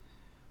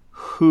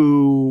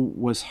who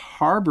was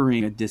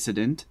harboring a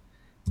dissident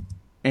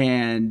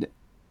and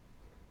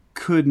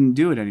couldn't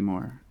do it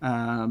anymore.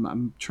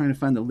 I'm trying to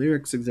find the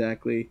lyrics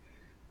exactly.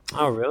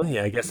 Oh, really?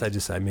 I guess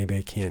maybe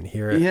I can't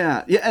hear it.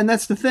 Yeah, and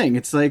that's the thing.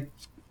 It's like,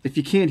 if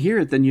you can't hear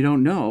it, then you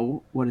don't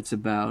know what it's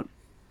about.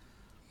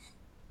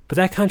 But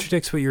that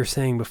contradicts what you were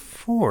saying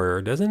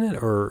before, doesn't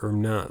it? Or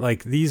not?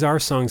 Like, these are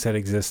songs that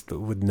exist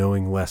with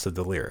knowing less of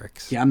the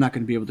lyrics. Yeah, I'm not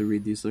going to be able to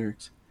read these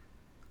lyrics.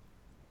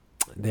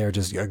 They're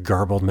just a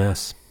garbled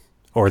mess.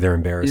 Or they're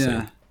embarrassing.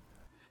 Yeah.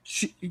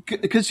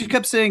 Because she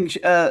kept saying,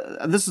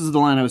 this is the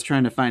line I was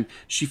trying to find.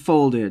 She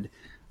folded,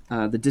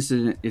 the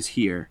dissident is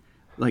here.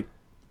 Like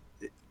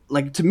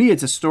to me,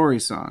 it's a story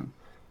song.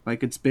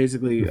 Like, it's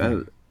basically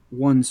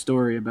one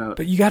story about...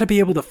 But you got to be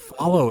able to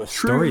follow a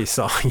story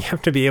song. You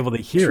have to be able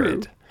to hear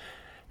it.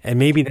 And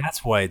maybe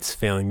that's why it's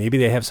failing. Maybe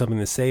they have something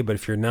to say, but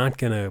if you're not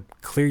going to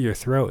clear your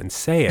throat and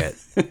say it,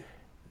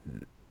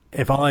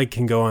 if all I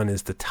can go on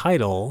is the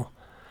title...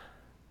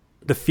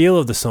 The feel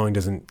of the song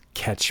doesn't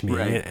catch me,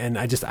 right. And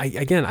I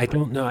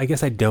don't know. I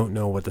guess I don't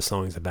know what the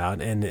song's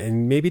about,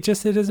 and maybe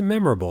just it isn't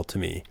memorable to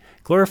me.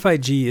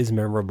 Glorified G is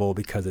memorable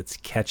because it's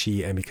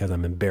catchy and because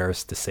I'm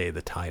embarrassed to say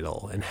the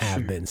title and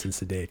have been since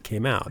the day it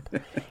came out.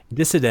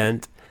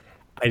 Dissident,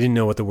 I didn't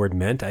know what the word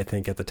meant, I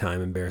think, at the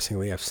time,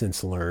 embarrassingly. I've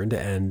since learned,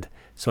 and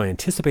so I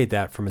anticipate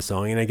that from a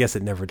song, and I guess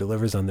it never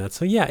delivers on that.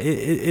 So yeah,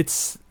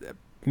 it's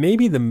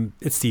maybe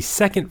it's the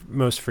second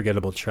most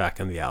forgettable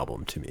track on the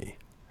album to me.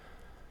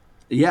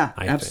 Yeah,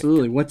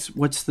 absolutely.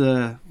 What's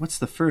the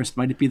first?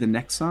 Might it be the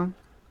next song?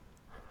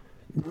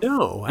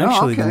 No,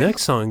 actually, the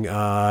next song,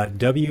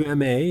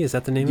 WMA, is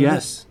that the name of it?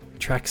 Yes.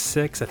 Track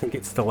 6, I think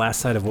it's the last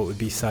side of what would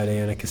be side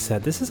A on a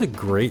cassette. This is a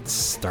great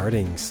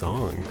starting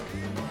song.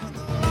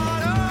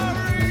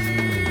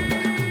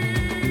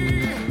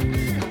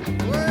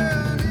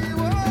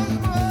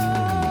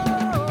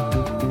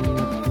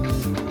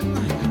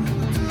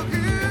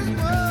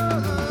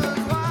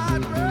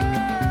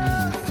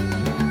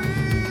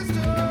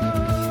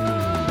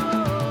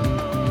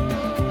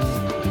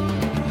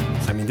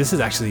 This is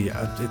actually,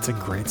 it's a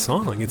great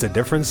song. It's a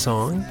different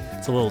song.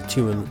 It's a little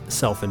too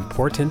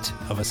self-important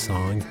of a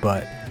song,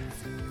 but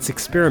it's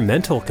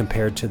experimental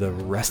compared to the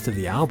rest of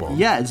the album.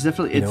 Yeah, it's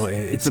definitely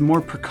it's a more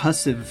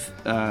percussive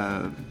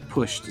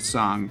pushed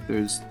song.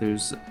 There's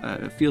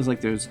it feels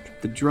like there's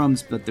the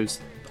drums, but there's,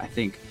 I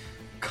think,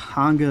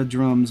 conga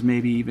drums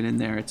maybe even in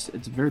there. It's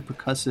very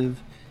percussive,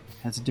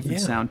 has a different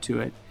sound to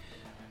it.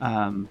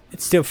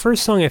 It's the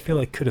first song I feel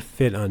like could have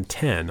fit on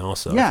 10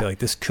 also. I feel like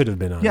this could have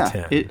been on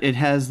 10. It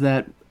has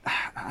that,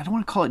 I don't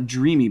want to call it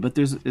dreamy, but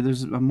there's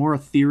a more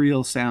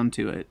ethereal sound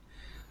to it.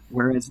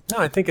 Whereas no,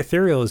 I think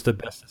ethereal is the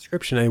best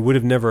description. I would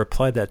have never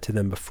applied that to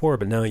them before,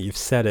 but now you've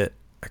said it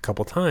a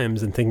couple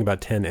times and thinking about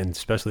 10 and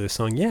especially the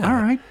song, all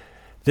right.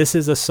 This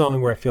is a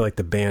song where I feel like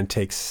the band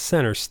takes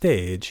center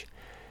stage,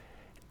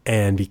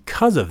 and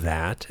because of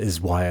that is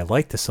why I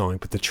like the song.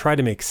 But to try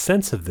to make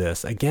sense of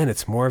this, again,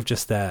 it's more of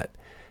just that,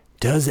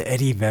 does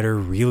Eddie Vedder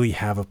really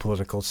have a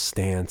political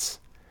stance?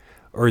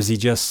 Or is he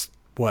just,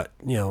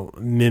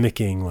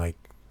 mimicking like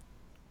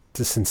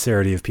the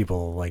sincerity of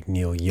people like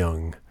Neil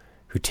Young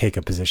who take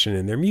a position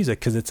in their music?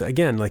 Because it's,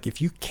 again, like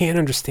if you can't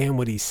understand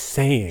what he's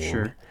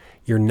saying,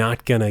 you're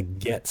not going to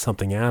get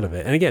something out of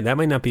it. And again, that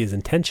might not be his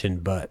intention,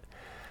 but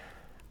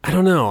I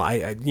don't know.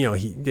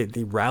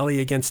 They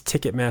rally against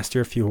Ticketmaster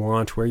if you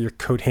want, wear your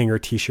coat hanger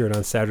t-shirt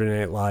on Saturday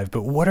Night Live,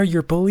 but what are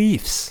your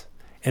beliefs?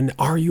 And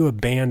are you a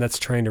band that's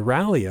trying to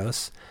rally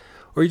us,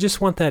 or you just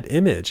want that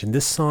image? And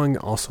this song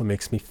also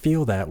makes me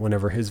feel that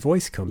whenever his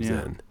voice comes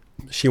in.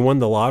 She won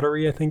the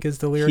lottery, I think is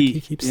the lyric he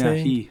keeps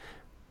saying. He.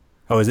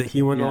 Oh, is it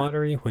he won the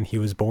lottery when he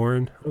was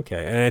born?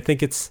 Okay. And I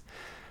think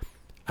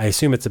I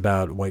assume it's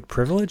about white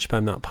privilege, but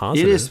I'm not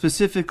positive. It is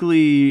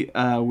specifically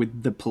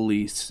with the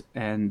police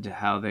and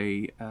how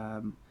they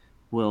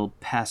will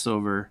pass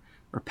over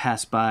or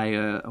pass by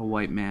a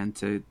white man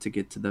to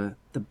get to the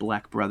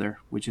black brother,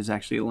 which is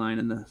actually a line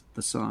in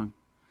the song.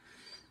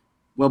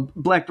 Well,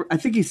 I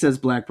think he says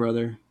black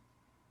brother,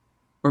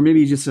 or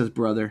maybe he just says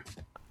brother.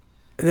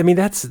 I mean,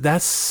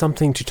 that's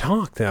something to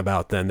talk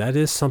about then. That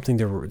is something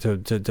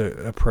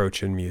to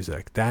approach in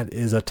music. That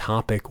is a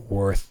topic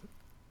worth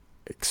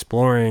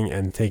exploring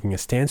and taking a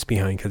stance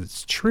behind, because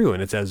it's true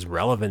and it's as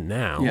relevant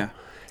now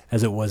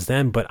as it was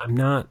then. But I'm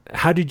not.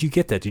 How did you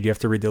get that? Did you have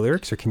to read the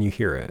lyrics, or can you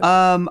hear it?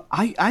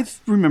 I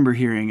remember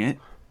hearing it.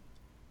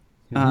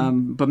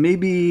 But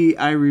maybe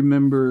I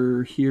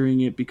remember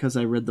hearing it because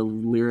I read the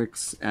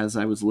lyrics as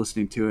I was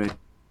listening to it.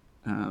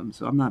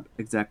 So I'm not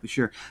exactly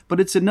sure. But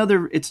it's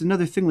another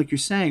thing, like you're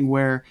saying,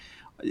 where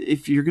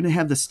if you're going to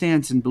have the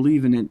stance and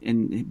believe in it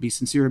and be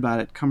sincere about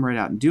it, come right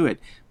out and do it.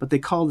 But they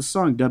call the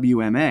song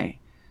WMA.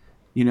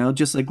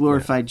 Just like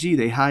Glorified G,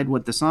 they hide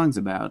what the song's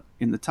about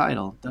in the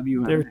title.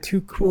 WMA. They're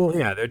too cool.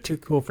 Yeah, they're too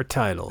cool for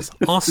titles.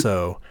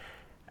 Also,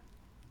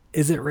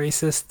 is it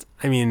racist?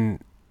 I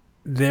mean,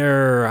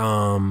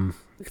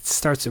 it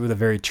starts with a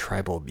very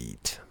tribal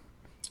beat.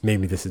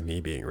 Maybe this is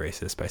me being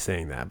racist by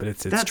saying that, but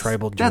it's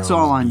tribal drums. That's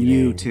all on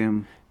you,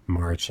 Tim.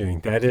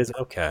 Marching. That is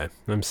okay.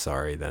 I'm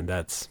sorry then.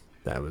 That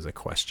was a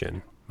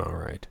question. All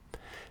right.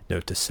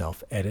 Note to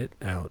self: edit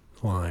out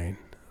line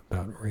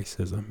about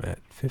racism at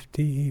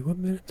 50. What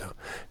minute?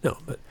 No,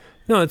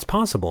 it's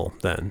possible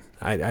then.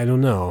 I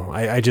don't know.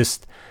 I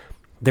just,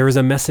 there was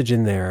a message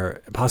in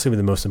there, possibly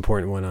the most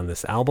important one on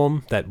this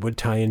album, that would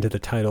tie into the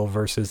title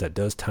verses, that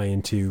does tie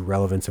into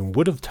relevance and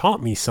would have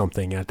taught me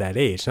something at that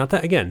age. Not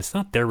that, again, it's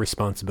not their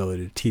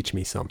responsibility to teach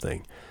me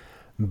something.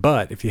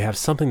 But if you have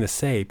something to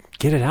say,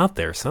 get it out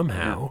there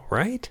somehow,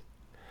 right?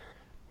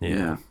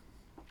 Yeah.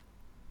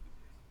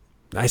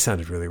 I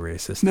sounded really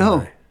racist.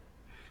 No.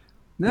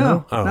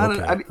 No? Oh,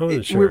 okay. I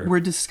mean, we're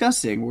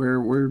discussing.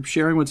 We're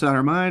sharing what's on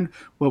our mind,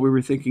 what we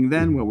were thinking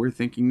then, what we're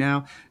thinking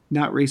now.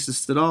 Not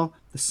racist at all.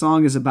 The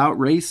song is about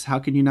race. How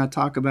can you not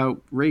talk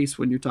about race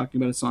when you're talking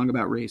about a song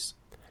about race?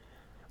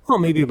 Well,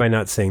 maybe by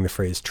not saying the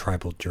phrase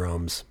tribal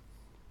drums.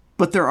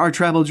 But there are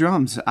tribal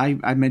drums.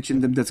 I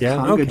mentioned them. That's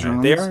conga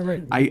drums. They are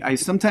right. I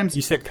sometimes...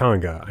 You said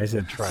conga. I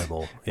said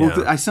tribal.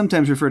 Well, I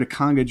sometimes refer to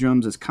conga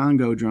drums as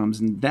Congo drums,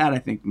 and that I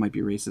think might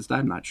be racist.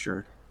 I'm not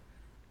sure.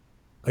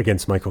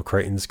 Against Michael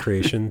Crichton's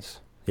creations?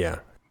 Yeah.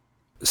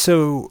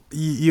 So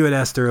you had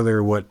asked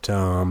earlier what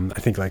I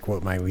think like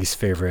what my least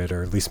favorite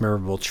or least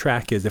memorable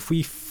track is. If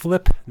we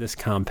flip this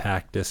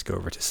compact disc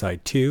over to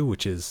side 2,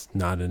 which is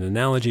not an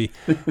analogy,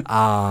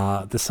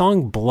 the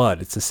song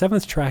Blood, it's the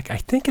 7th track. I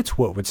think it's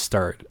what would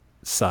start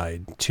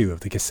side 2 of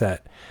the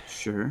cassette.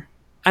 Sure.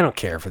 I don't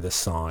care for this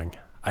song.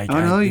 You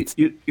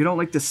don't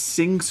like the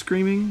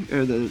screaming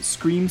or the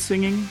scream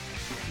singing?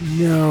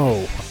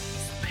 No.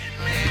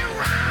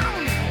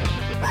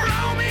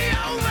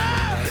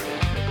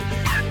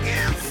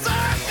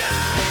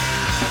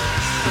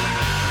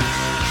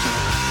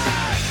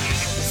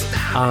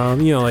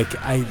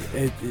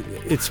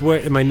 It's where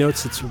in my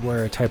notes. It's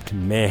where I typed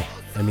meh.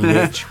 I mean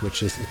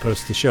which is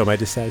supposed to show my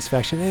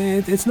dissatisfaction.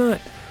 It's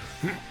not.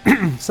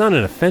 It's not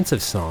an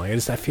offensive song. I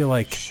feel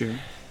like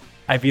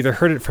I've either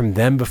heard it from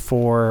them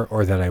before,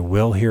 or that I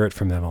will hear it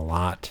from them a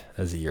lot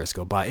as the years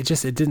go by.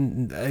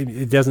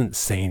 It doesn't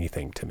say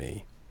anything to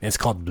me. And it's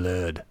called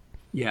Blood.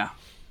 Yeah.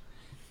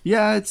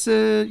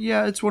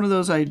 It's one of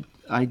those. I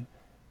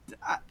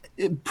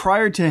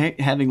prior to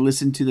having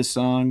listened to the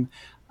song.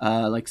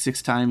 like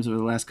 6 times over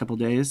the last couple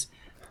days.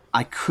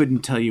 I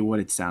couldn't tell you what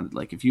it sounded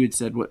like. If you had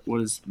said what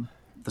does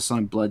the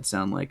song Blood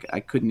sound like, I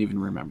couldn't even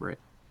remember it.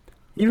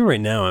 Even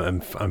right now, I'm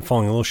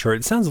falling a little short.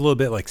 It sounds a little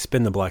bit like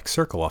Spin the Black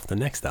Circle off the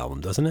next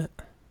album, doesn't it?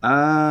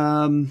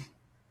 I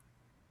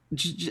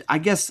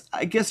guess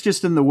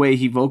just in the way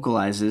he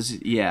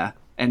vocalizes, yeah.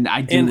 And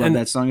I do love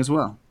that song as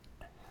well.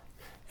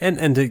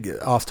 And to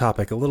get off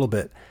topic a little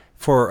bit,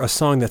 for a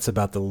song that's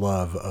about the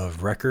love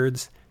of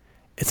records,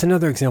 it's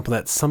another example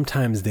that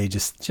sometimes they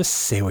just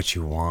say what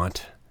you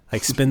want.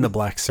 Like Spin the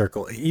Black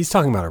Circle. He's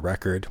talking about a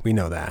record. We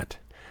know that.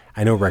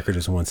 I know record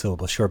is one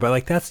syllable short, but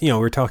like that's, we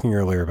were talking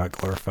earlier about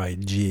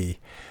Glorified G.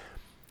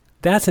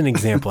 That's an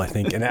example, I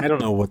think, and I don't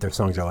know what their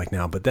songs are like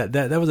now, but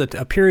that was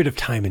a period of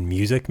time in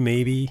music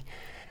maybe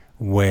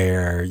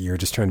where you're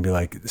just trying to be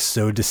like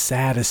so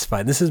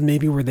dissatisfied. This is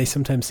maybe where they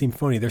sometimes seem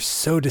phony. They're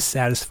so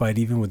dissatisfied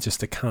even with just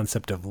the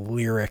concept of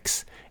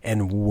lyrics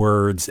and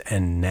words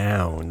and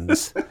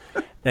nouns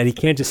that he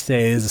can't just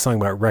say it is a song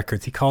about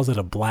records. He calls it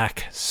a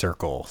black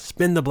circle.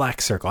 Spin the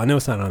Black Circle. I know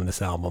it's not on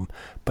this album,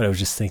 but I was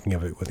just thinking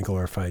of it with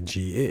Glorified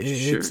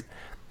G.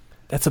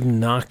 That's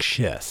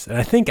obnoxious. And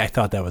I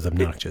thought that was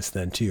obnoxious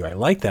then too. I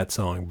like that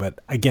song, but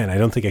again, I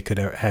don't think I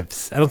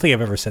don't think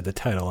I've ever said the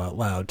title out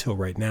loud till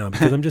right now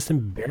because I'm just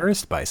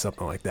embarrassed by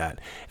something like that.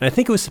 And I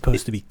think it was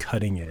supposed to be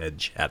cutting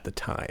edge at the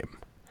time.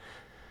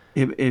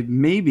 It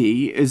may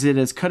be. Is it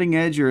as cutting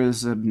edge or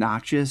as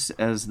obnoxious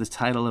as the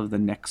title of the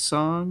next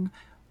song,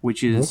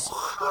 which is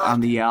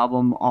on the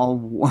album all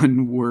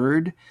one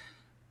word,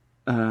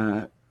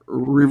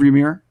 Rearview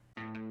Mirror?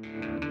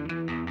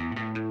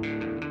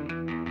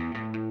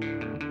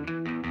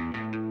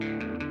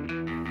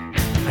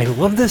 I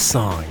love this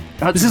song.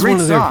 This is one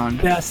of their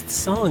best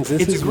songs.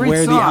 This is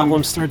where the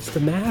album starts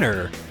to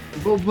matter.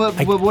 But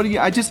what do you?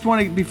 I just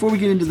want to, before we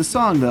get into the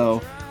song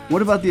though,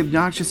 what about the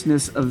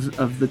obnoxiousness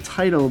of the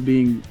title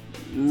being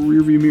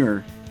Rearview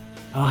Mirror?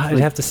 I'd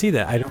have to see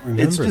that. I don't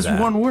remember that. It's just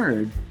one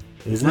word.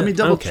 Let me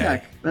double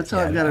check. That's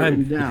how I've got it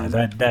written down.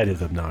 Yeah, that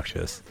is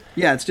obnoxious.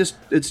 Yeah, it's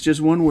just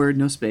one word,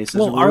 no space.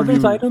 Well, are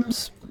those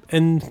items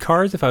in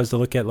cars? If I was to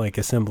look at like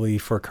assembly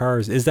for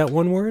cars, is that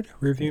one word?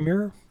 Rearview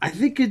mirror? I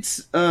think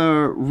it's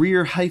rear-view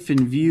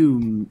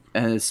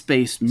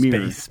space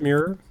mirror. Space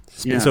mirror.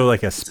 Yeah. So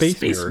like a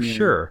space mirror,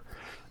 sure.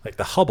 Like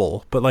the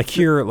Hubble, but like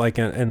here, like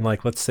and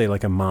like let's say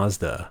like a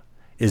Mazda,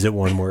 is it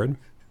one word?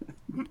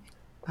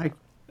 I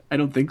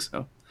don't think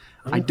so.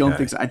 Okay. I don't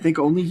think so. I think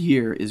only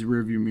here is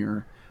rearview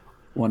mirror.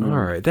 One word.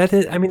 All right, that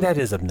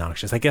is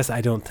obnoxious. I guess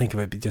I don't think of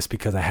it just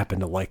because I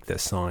happen to like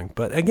this song,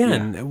 but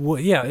again,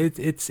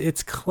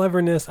 it's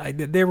cleverness.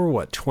 They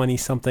were 20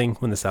 something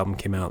when this album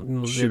came out.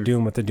 They're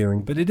doing what they're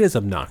doing, but it is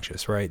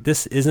obnoxious, right?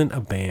 This isn't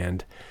a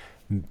band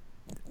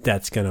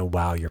that's gonna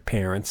wow your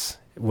parents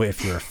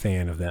if you're a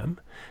fan of them.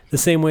 The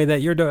same way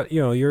that your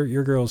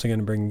girls are going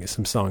to bring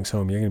some songs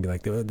home, you're going to be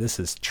like, this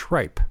is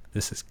tripe,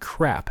 this is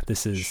crap,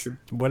 this is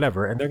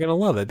whatever, and they're going to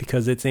love it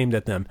because it's aimed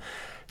at them.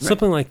 Right.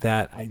 Something like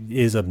that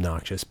is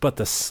obnoxious, but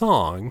the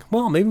song,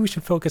 well, maybe we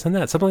should focus on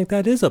that. Something like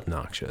that is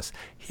obnoxious.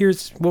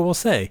 Here's what we'll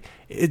say.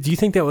 Do you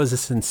think that was a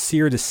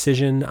sincere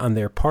decision on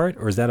their part,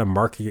 or is that a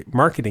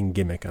marketing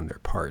gimmick on their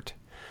part?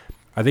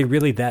 Are they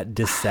really that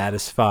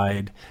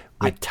dissatisfied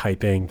with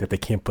typing that they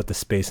can't put the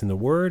space in the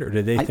word, or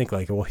do they think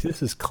like, well,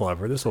 this is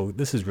clever,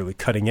 this is really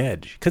cutting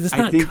edge? Because it's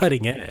not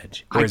cutting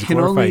edge. I can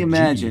only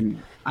imagine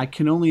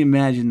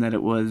that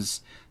it was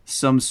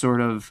some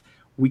sort of,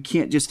 we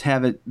can't just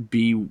have it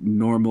be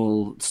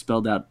normal,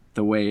 spelled out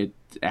the way it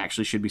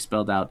actually should be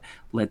spelled out.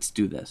 Let's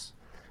do this.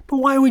 But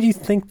why would you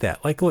think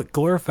that? Like, look,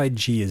 Glorified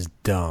G is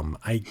dumb.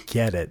 I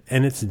get it,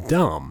 and it's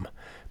dumb.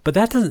 But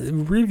that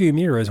doesn't, rearview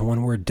mirror as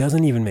one word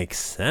doesn't even make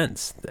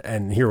sense.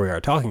 And here we are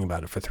talking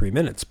about it for 3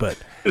 minutes. But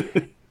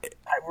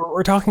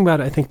we're talking about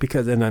it, I think,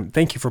 because, and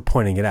thank you for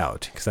pointing it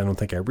out, because I don't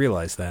think I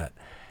realized that.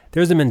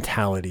 There's a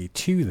mentality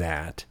to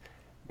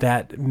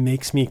that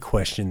makes me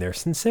question their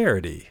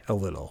sincerity a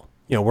little.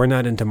 We're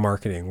not into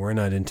marketing. We're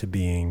not into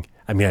being,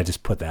 I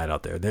just put that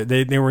out there.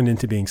 They weren't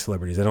into being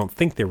celebrities. I don't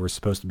think they were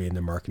supposed to be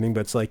into marketing,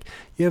 but it's like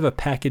you have a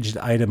packaged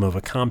item of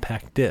a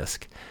compact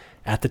disc.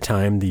 At the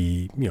time,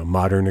 the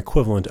modern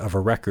equivalent of a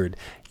record,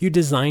 you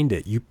designed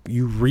it. You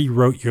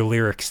rewrote your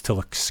lyrics to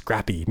look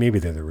scrappy. Maybe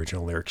they're the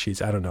original lyric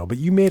sheets. I don't know. But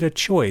you made a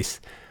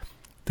choice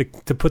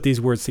to put these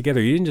words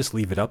together. You didn't just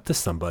leave it up to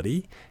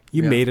somebody.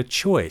 You made a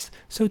choice.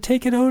 So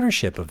take an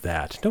ownership of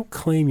that. Don't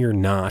claim you're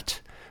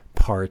not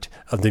part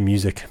of the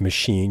music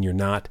machine. You're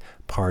not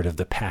part of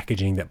the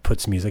packaging that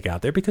puts music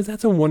out there, because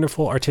that's a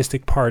wonderful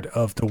artistic part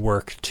of the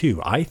work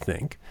too, I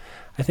think.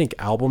 I think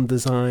album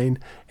design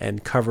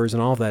and covers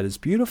and all that is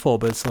beautiful,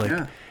 but it's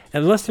like,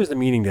 unless there's a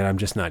meaning that I'm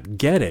just not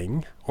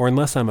getting, or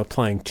unless I'm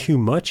applying too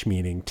much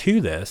meaning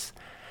to this,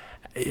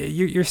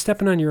 you're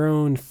stepping on your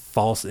own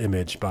false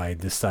image by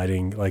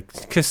deciding, like,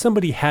 because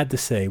somebody had to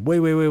say, wait,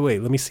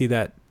 let me see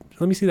that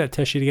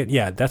test sheet again.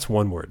 Yeah, that's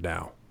one word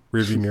now.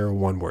 Rearview mirror,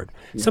 one word.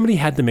 Somebody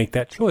had to make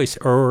that choice,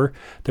 or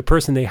the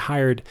person they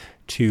hired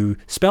to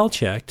spell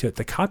check to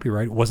the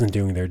copyright wasn't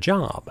doing their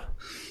job.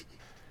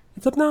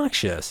 It's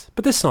obnoxious.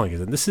 But this song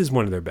isn't. This is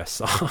one of their best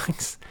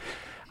songs.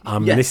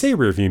 And they Yes. say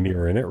rearview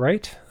mirror in it,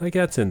 right? Like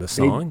that's in the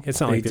song.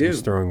 It's not they like they're do.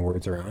 just throwing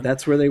words around.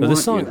 That's where they But want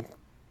this song, you.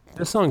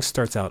 this song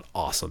starts out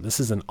awesome. This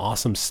is an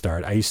awesome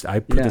start. I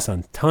put Yeah. this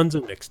on tons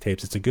of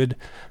mixtapes. It's a good,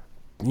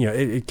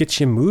 it gets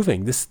you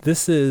moving. This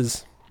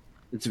is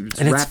It's and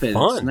it's rapid.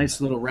 fun. It's a nice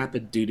little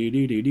rapid do do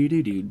do do do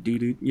do do do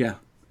do. Yeah,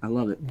 I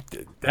love it.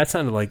 that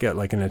sounded like a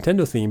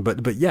Nintendo theme,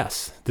 but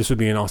yes, this would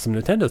be an awesome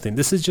Nintendo theme.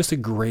 This is just a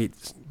great,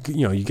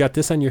 you got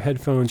this on your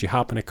headphones. You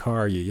hop in a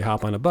car, you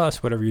hop on a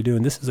bus, whatever you're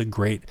doing. This is a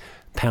great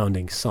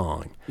pounding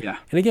song. Yeah.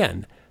 And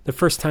again, the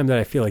first time that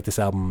I feel like this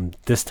album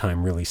this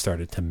time really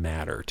started to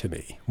matter to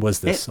me was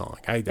this song.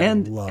 I love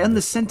and the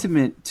this song.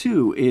 sentiment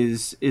too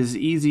is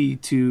easy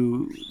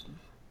to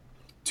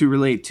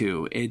relate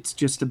to. It's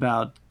just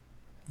about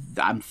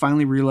I'm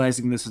finally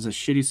realizing this is a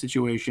shitty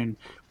situation,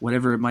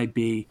 whatever it might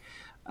be,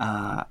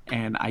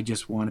 and I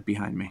just want it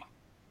behind me.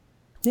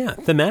 Yeah,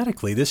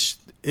 thematically, this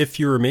if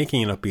you were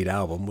making an upbeat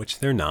album, which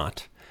they're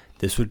not,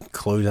 this would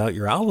close out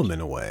your album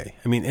in a way.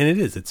 I mean, and it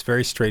is. It's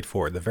very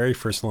straightforward. The very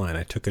first line,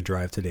 I took a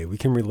drive today. We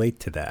can relate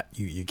to that.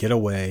 You get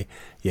away,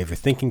 you have your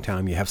thinking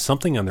time, you have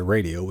something on the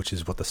radio, which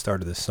is what the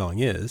start of this song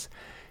is,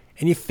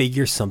 and you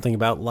figure something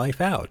about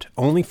life out,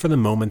 only for the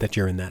moment that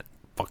you're in that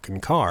fucking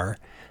car.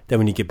 Then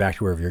when you get back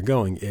to wherever you're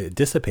going, it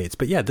dissipates.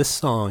 But yeah, this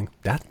song,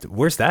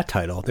 where's that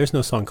title? There's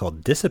no song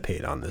called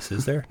Dissipate on this,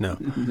 is there? No.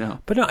 No.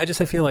 But no, I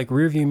feel like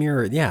Rearview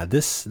Mirror, yeah,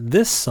 this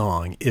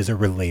song is a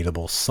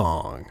relatable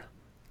song,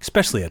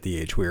 especially at the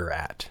age we were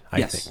at,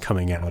 I think,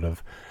 coming out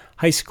of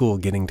high school,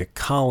 getting to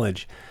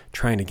college,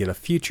 trying to get a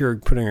future,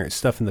 putting our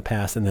stuff in the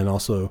past, and then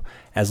also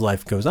as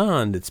life goes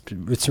on,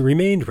 it's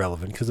remained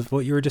relevant because of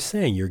what you were just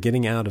saying. You're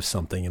getting out of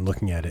something and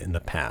looking at it in the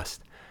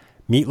past.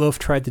 Meatloaf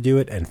tried to do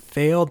it and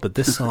failed, but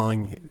this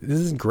song, this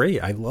is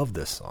great. I love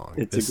this song.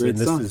 It's a great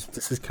song.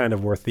 This is kind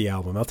of worth the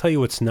album. I'll tell you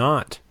what's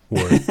not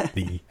worth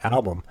the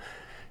album.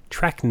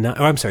 Track 9.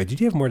 Oh, I'm sorry. Did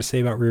you have more to say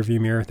about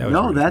Rearview Mirror?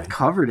 No, that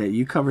covered it.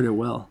 You covered it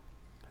well.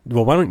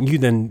 Well, why don't you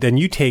then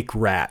you take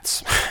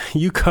Rats.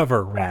 You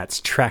cover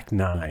Rats, track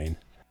 9.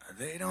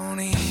 They don't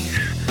eat,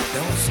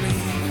 don't sleep,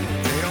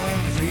 they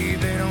don't feed,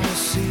 they don't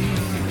see.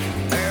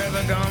 They're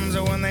the gums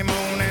when they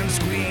moan and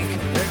squeak.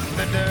 Lick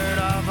the dirt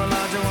off a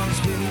larger one's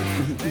feet.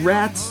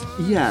 Rats,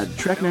 yeah,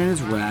 track 9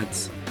 is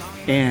Rats.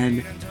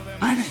 And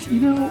I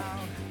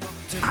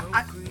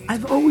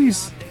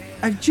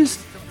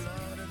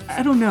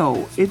don't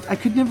know. I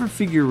could never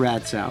figure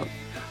Rats out.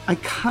 I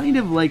kind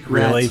of like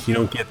Rats. Really? You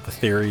don't get the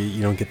theory,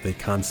 you don't get the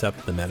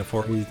concept, the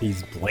metaphor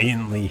he's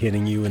blatantly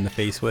hitting you in the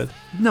face with?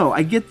 No,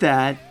 I get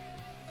that.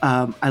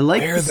 I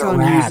like They're the the song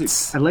rats.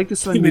 music. I like the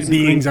song Human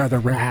musically. beings are the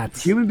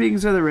rats. Human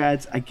beings are the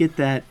rats. I get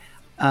that.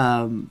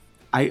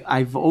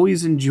 I've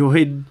always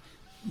enjoyed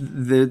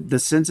the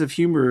sense of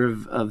humor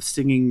of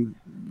singing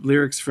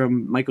lyrics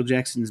from Michael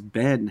Jackson's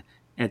Ben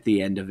at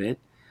the end of it.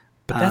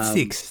 But that's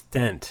the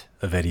extent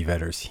of Eddie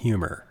Vedder's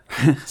humor.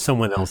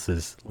 Someone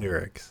else's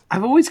lyrics.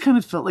 I've always kind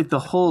of felt like the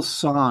whole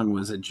song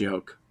was a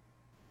joke.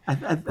 I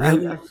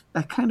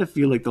kind of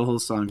feel like the whole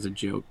song's a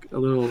joke. A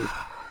little,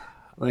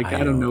 like,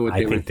 I don't know what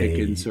they were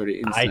thinking sort of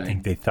inside. I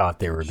think they thought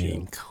they were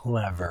being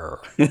clever.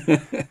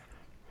 It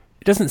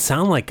doesn't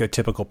sound like a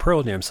typical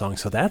Pearl Jam song,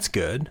 so that's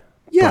good.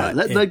 Yeah,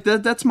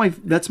 that's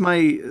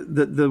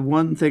the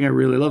one thing I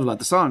really love about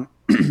the song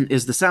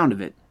is the sound of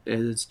it.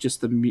 It's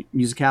just the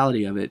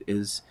musicality of it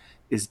is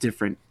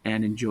different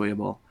and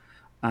enjoyable.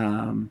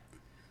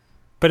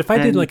 But if I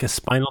did like a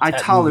Spinal Tap, I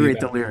tolerate movie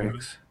the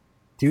lyrics.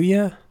 Do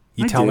you?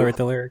 You I tolerate do.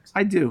 the lyrics?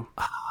 I do.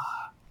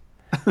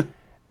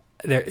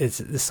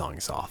 This song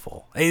is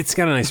awful. It's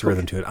got a nice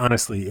rhythm to it.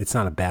 Honestly, it's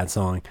not a bad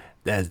song,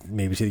 as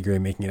maybe to the degree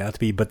of making it out to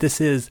be. But this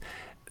is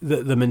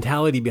the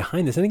mentality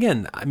behind this. And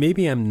again,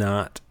 maybe I'm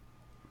not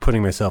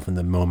putting myself in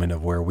the moment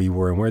of where we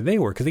were and where they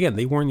were, because again,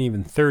 they weren't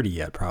even 30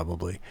 yet,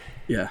 probably.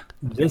 Yeah.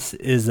 This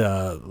is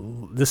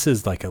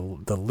like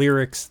the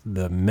lyrics,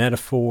 the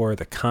metaphor,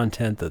 the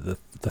content, the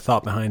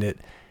thought behind it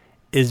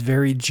is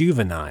very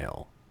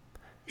juvenile.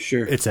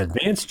 Sure. It's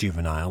advanced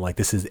juvenile, like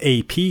this is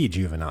AP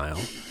juvenile,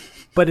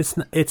 but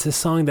it's a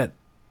song that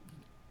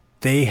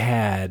they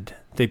had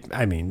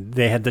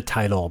the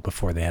title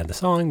before they had the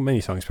song.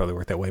 Many songs probably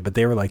work that way, but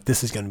they were like,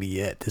 this is going to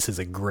be it. This is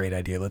a great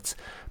idea. Let's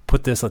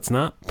put this, let's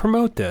not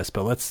promote this,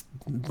 but let's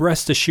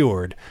rest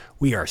assured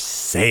we are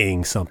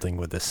saying something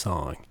with this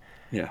song.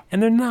 Yeah.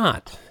 And they're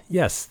not.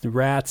 Yes, the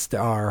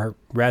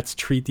rats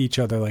treat each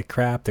other like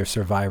crap. They're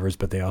survivors,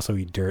 but they also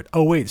eat dirt.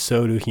 Oh, wait,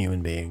 so do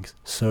human beings.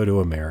 So do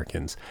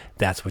Americans.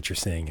 That's what you're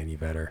saying, Eddie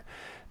Vedder.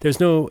 There's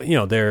no, I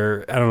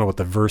don't know what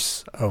the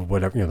verse of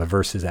whatever, the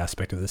verses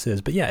aspect of this is,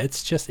 but yeah,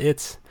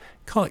 it's,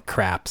 call it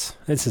craps.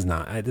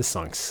 This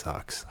song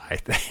sucks, I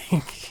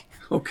think.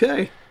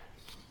 Okay.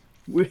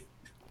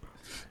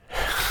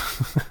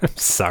 I'm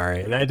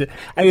sorry. I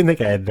didn't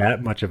think I had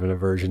that much of an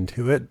aversion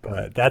to it,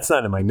 but that's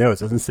not in my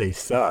notes. It doesn't say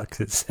sucks.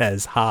 It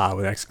says ha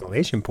with an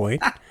exclamation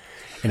point.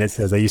 And it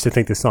says, I used to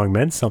think this song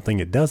meant something.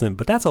 It doesn't,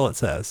 but that's all it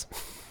says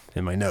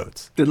in my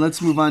notes. Then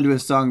let's move on to a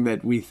song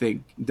that we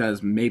think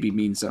does maybe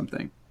mean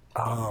something.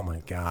 Oh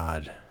my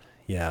God.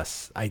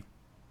 Yes.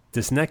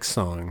 This next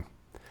song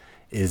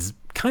is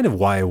kind of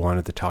why I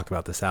wanted to talk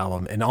about this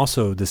album. And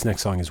also this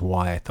next song is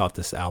why I thought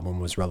this album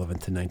was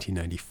relevant to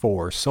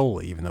 1994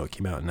 solely, even though it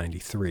came out in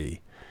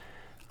 93.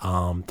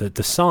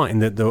 The song,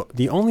 and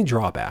the only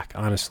drawback,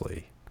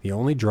 honestly, the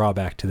only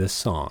drawback to this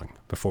song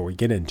before we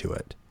get into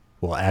it,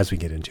 well, as we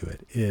get into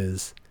it,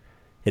 is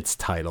its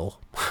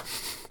title.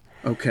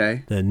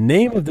 Okay. The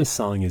name of this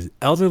song is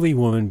Elderly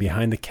Woman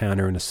Behind the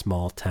Counter in a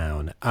Small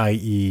Town,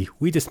 i.e.,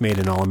 we just made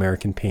an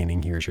all-American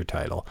painting. Here's your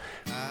title.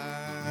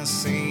 I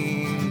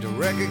seem to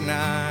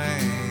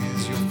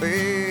recognize your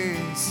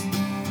face,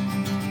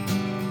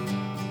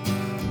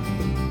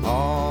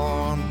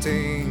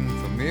 haunting,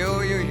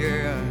 familiar,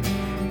 yeah.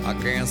 I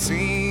can't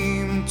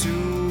seem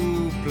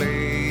to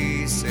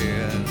place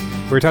it.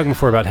 We were talking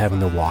before about having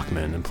the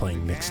Walkman and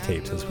playing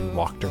mixtapes as we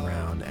walked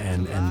around,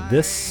 and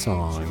this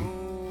song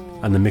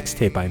on the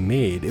mixtape I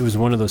made, it was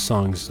one of those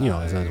songs, you know,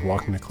 as I was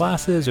walking to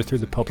classes or through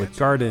the public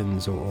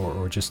gardens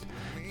or just,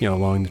 you know,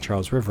 along the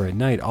Charles River at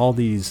night, all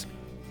these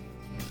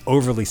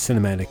overly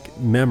cinematic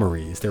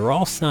memories, they were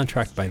all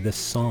soundtracked by this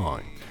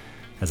song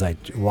as I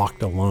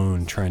walked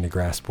alone trying to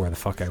grasp where the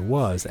fuck I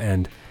was.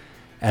 And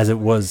as it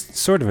was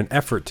sort of an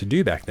effort to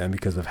do back then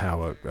because of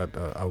how a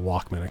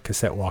Walkman, a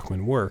cassette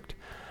Walkman worked,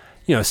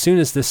 you know, as soon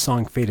as this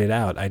song faded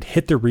out, I'd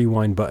hit the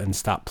rewind button,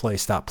 stop play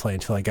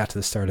until I got to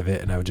the start of it,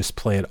 and I would just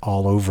play it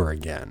all over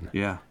again.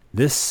 Yeah.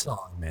 This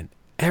song meant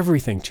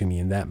everything to me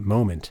in that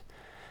moment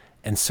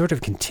and sort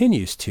of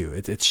continues to.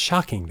 It's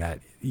shocking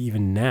that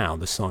even now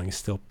the song is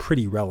still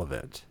pretty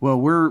relevant. Well,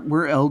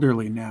 we're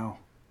elderly now,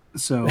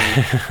 so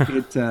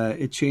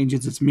it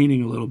changes its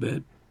meaning a little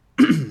bit,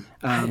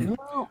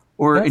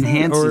 or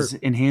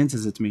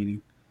enhances its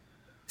meaning.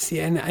 See,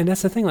 and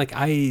that's the thing. Like,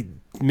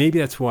 maybe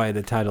that's why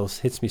the title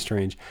hits me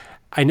strange.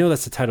 I know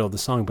that's the title of the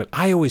song, but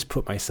I always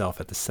put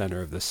myself at the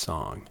center of this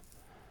song.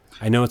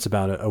 I know it's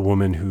about a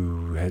woman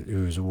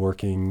who's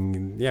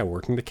working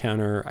the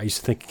counter. I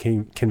used to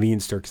think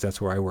convenience store because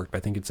that's where I worked. But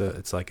I think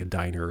it's like a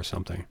diner or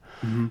something.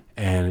 Mm-hmm.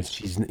 And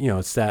she's, you know,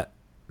 it's that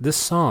this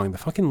song, the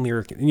fucking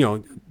lyric. You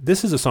know,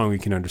 this is a song we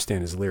can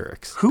understand as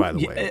lyrics. By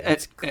the way,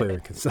 it's clear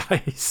and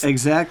concise.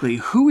 Exactly.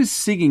 Who is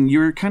singing?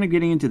 You're kind of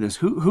getting into this.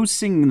 Who's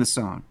singing the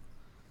song?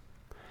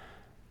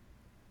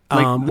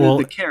 Like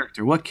the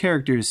character. What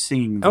character is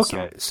singing the song?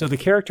 Okay, so the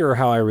character, or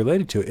how I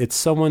related to it, it's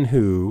someone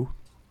who.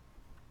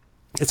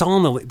 It's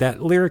all in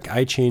that lyric.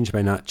 I change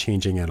by not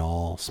changing at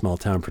all. Small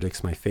town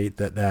predicts my fate.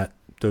 That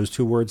those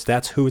two words.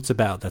 That's who it's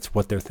about. That's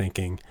what they're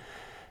thinking.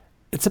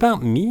 It's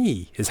about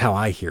me, is how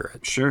I hear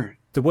it. Sure.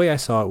 The way I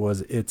saw it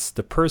was, it's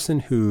the person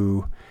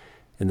who,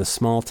 in the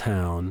small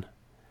town.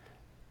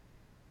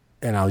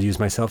 And I'll use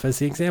myself as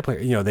the example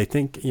here. You know, they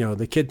think, you know,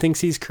 the kid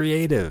thinks he's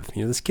creative.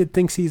 You know, this kid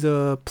thinks he's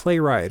a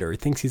playwright, or he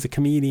thinks he's a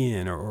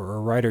comedian or a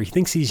writer. He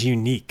thinks he's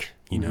unique,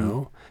 you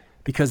know,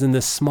 because in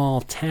this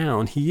small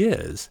town he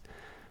is.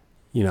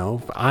 You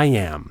know, I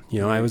am. You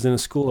know, I was in a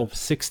school of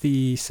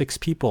 66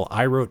 people.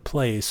 I wrote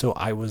plays, so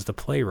I was the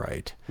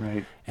playwright.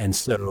 Right. And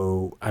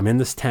so I'm in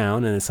this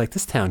town, and it's like,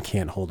 this town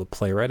can't hold a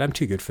playwright. I'm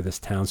too good for this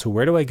town. So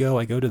where do I go?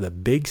 I go to the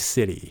big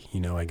city. You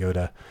know, I go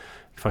to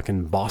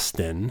fucking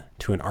Boston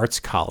to an arts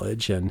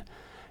college, and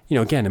you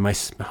know, again, in my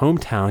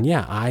hometown,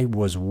 yeah, I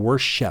was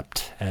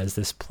worshipped as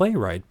this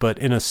playwright, but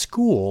in a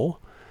school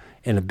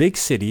in a big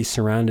city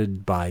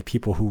surrounded by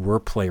people who were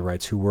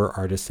playwrights, who were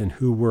artists, and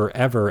who were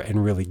ever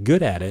and really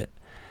good at it,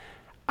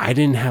 I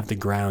didn't have the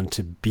ground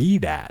to be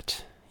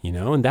that, you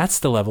know, and that's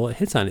the level it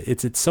hits on.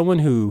 It's someone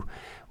who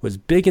was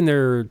big in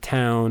their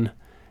town,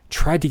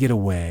 tried to get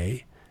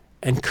away,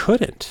 and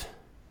couldn't.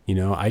 You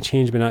know, I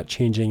change but not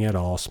changing at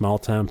all. Small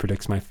town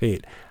predicts my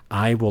fate.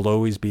 I will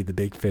always be the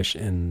big fish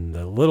in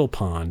the little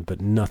pond,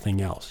 but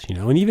nothing else, you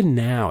know. And even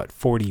now at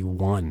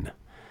 41,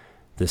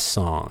 this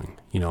song,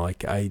 you know,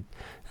 like I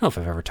don't know if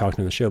I've ever talked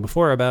on the show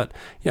before about,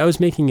 you know, I was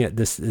making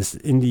this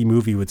indie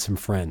movie with some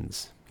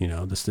friends, you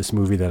know, this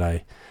movie that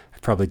I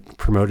probably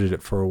promoted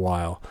it for a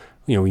while.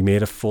 You know, we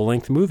made a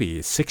full-length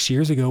movie. 6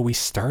 years ago, we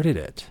started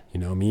it, you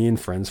know, me and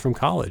friends from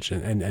college.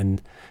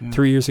 And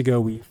 3 years ago,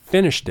 we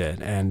finished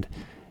it. And,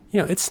 you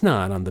know, it's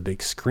not on the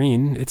big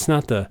screen. It's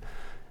not the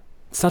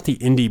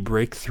indie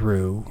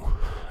breakthrough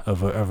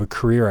of a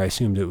career I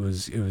assumed it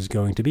was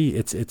going to be.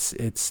 It's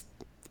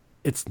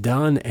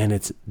done, and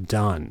it's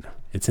done.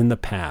 It's in the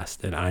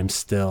past, and I'm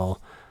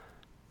still,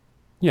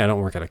 I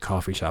don't work at a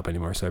coffee shop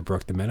anymore, so I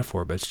broke the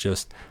metaphor, but it's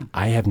just,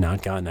 I have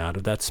not gotten out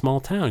of that small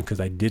town because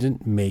I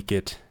didn't make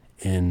it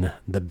in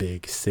the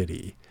big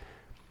city.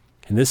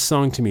 And this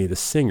song, to me, the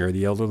singer,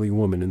 the elderly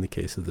woman in the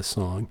case of the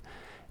song,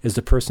 is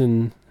the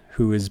person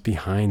who is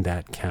behind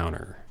that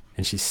counter,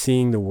 and she's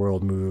seeing the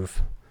world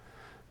move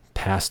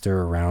past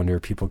her, around her.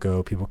 People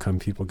go, people come,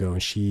 people go,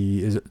 and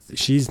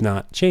she's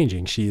not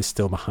changing. She is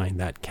still behind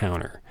that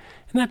counter.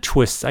 And that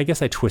twists, I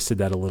guess I twisted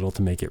that a little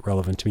to make it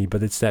relevant to me,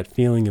 but it's that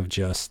feeling of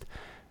just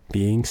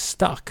being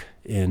stuck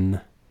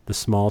in the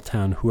small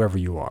town, whoever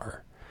you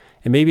are.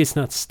 And maybe it's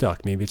not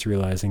stuck. Maybe it's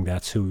realizing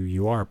that's who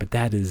you are. But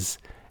that is,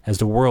 as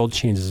the world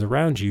changes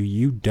around you,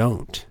 you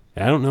don't.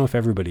 And I don't know if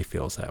everybody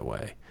feels that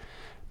way.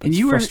 And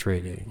It's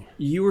frustrating.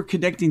 You were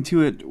connecting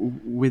to it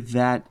with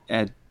that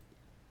at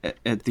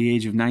the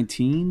age of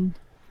 19?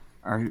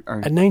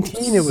 At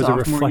 19, it was a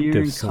sophomore year in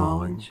reflective song.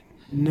 college?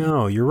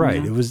 No, you're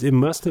right. Yeah. It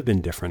must have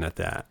been different at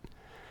that.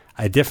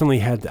 I definitely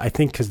had, I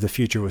think because the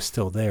future was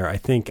still there. I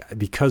think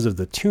because of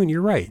the tune,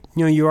 you're right.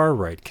 You are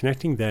right.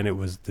 Connecting then, it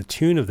was the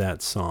tune of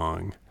that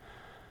song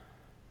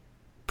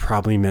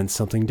probably meant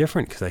something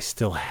different because I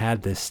still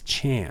had this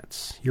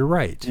chance. You're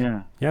right.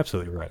 Yeah. You're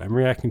absolutely right. I'm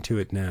reacting to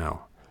it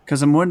now.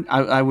 Because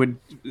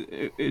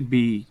it'd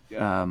be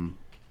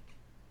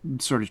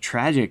sort of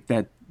tragic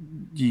that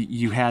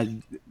you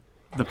had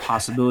the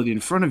possibility in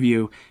front of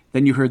you,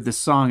 then you heard this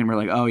song and were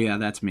like, oh yeah,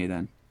 that's me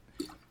then.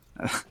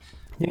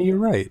 Yeah, you're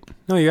right.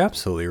 No, you're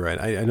absolutely right.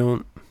 I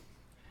don't.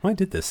 Why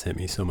did this hit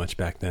me so much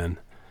back then?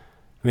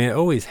 I mean, it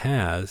always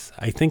has.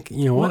 I think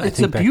what. It's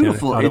I think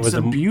it's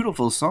a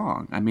beautiful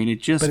song. I mean,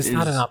 it just. But it's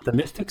not an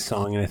optimistic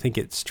song, and I think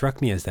it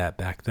struck me as that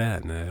back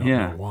then. And I don't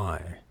know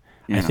why.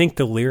 Yeah. I think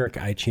the lyric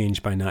 "I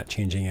changed by not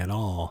changing at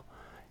all"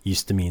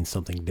 used to mean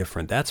something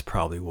different. That's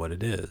probably what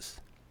it is.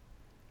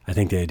 I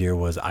think the idea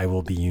was, "I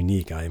will be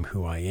unique. I am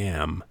who I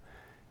am."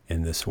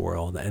 In this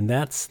world, and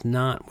that's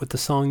not what the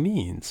song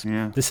means.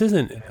 Yeah. This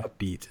isn't an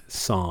upbeat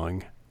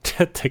song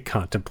to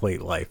contemplate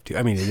life to.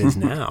 I mean, it is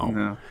now,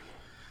 No.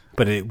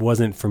 but it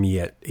wasn't for me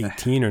at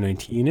 18 or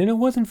 19, and it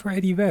wasn't for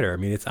Eddie Vedder. I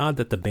mean, it's odd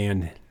that the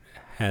band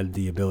had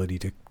the ability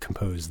to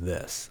compose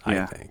this.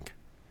 Yeah. I think.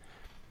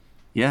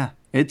 Yeah,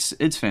 it's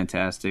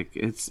fantastic.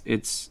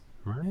 It's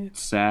Right.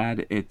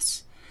 sad.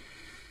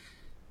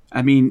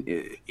 I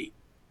mean,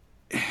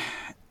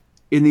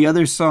 in the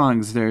other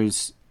songs,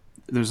 there's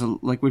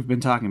like we've been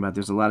talking about,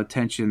 there's a lot of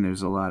tension,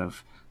 there's a lot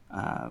of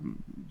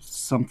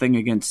something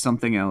against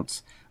something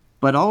else,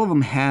 but all of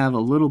them have a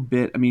little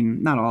bit, I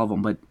mean, not all of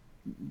them, but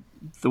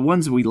the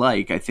ones we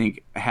like, I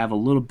think, have a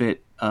little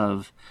bit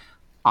of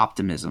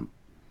optimism.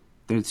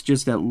 There's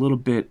just that little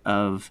bit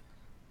of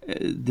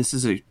this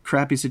is a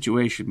crappy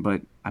situation,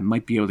 but I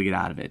might be able to get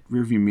out of it.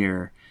 Rearview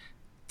mirror,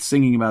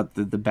 singing about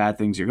the bad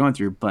things you're going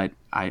through, but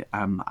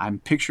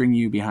I'm picturing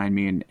you behind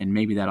me, and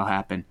maybe that'll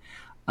happen.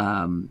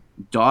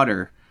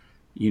 Daughter,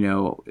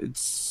 it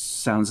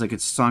sounds like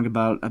it's a song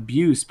about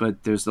abuse,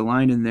 but there's the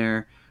line in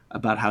there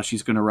about how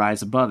she's going to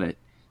rise above it.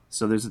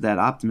 So there's that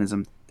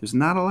optimism. There's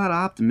not a lot of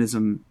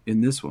optimism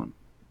in this one.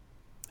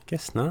 I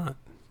guess not,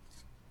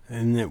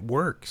 and it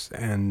works.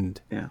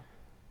 And Yeah.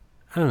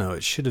 I don't know.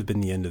 It should have been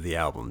the end of the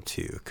album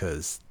too,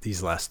 because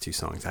these last two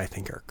songs I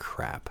think are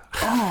crap.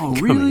 Oh,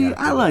 Coming really?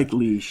 after I that. like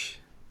Leash.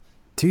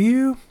 Do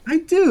you? I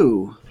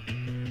do.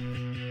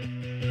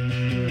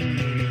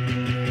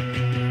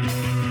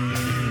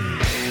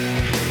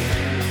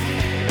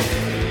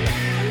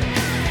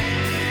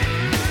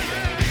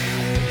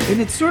 And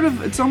it's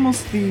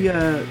almost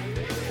the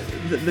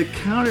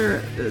counter,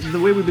 the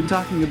way we've been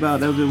talking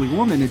about Elderly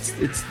Woman, it's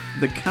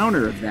the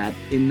counter of that,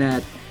 in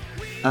that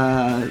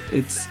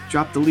it's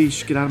drop the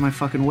leash, get out of my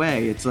fucking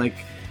way. It's like,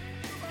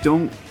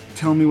 don't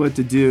tell me what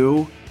to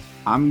do.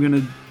 I'm going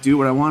to do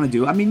what I want to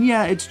do. I mean,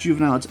 yeah, it's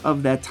juvenile. It's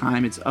of that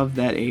time. It's of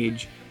that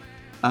age.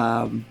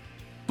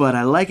 But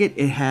I like it.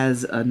 It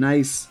has a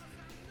nice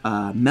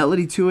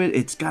melody to it.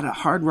 It's got a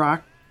hard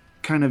rock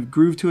kind of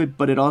groove to it,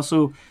 but it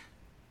also,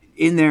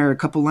 in there, a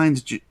couple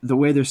lines, the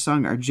way they're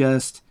sung are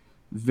just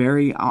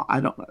very,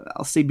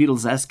 I'll say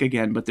Beatles-esque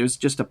again, but there's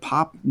just a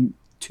pop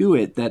to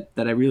it that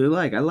I really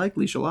like. I like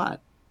Leash a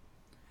lot.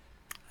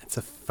 It's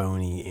a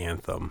phony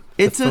anthem.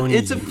 It's a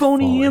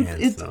phony anthem.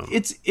 It's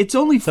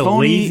only It's a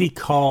phony. lazy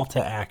call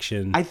to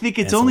action. I think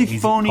it's and only a lazy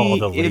phony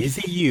call to if-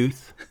 lazy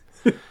youth,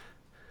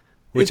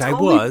 which It's I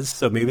only- was.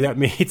 So maybe that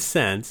made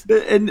sense.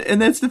 And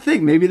that's the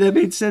thing. Maybe that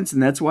made sense,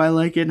 and that's why I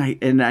like it.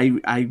 And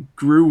I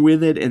grew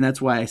with it, and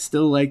that's why I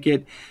still like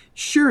it.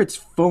 Sure, it's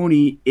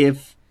phony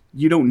if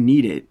you don't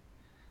need it,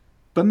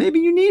 but maybe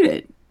you need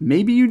it.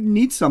 Maybe you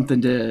need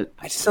something to.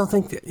 I just don't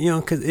think that,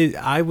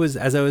 because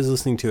as I was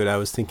listening to it, I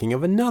was thinking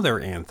of another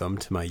anthem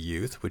to my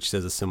youth, which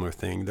does a similar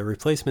thing. The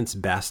Replacements'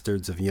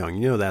 "Bastards of Young."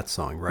 You know that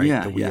song, right?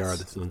 Yeah, The "We yes. Are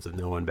the Sons of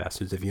No One,"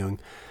 "Bastards of Young."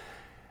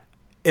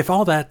 If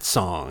all that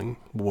song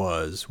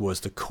was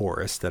the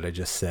chorus that I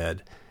just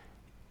said,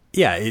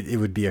 yeah, it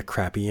would be a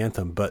crappy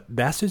anthem. But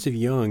 "Bastards of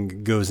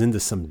Young" goes into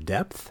some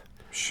depth.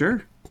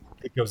 Sure.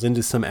 It goes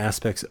into some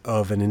aspects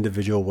of an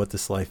individual, what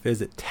this life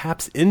is. It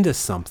taps into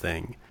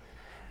something.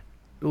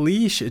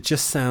 Leash, it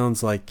just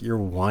sounds like you're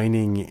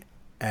whining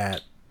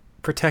at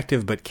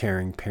protective but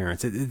caring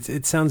parents.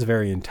 It sounds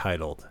very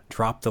entitled.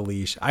 Drop the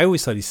leash. I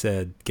always thought he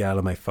said, "Get out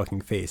of my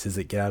fucking face." Is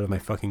it "Get out of my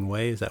fucking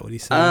way"? Is that what he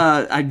said?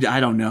 I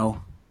don't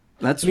know.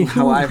 That's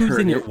how I've who's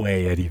heard in it. your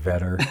way, Eddie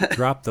Vedder?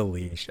 Drop the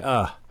leash.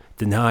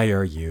 Deny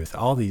our youth.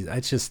 All these.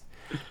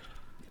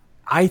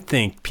 I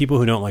think people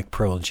who don't like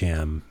Pearl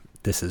Jam,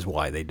 this is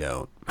why they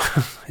don't.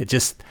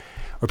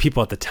 Or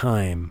people at the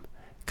time,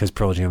 because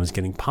Pearl Jam was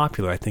getting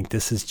popular. I think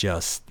this is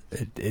just,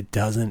 it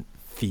doesn't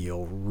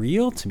feel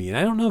real to me. And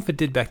I don't know if it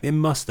did back then. It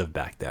must have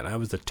back then. I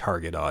was the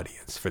target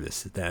audience for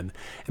this then.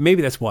 And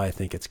maybe that's why I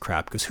think it's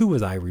crap, because who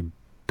was I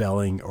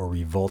rebelling or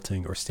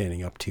revolting or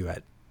standing up to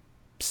at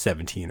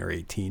 17 or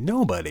 18.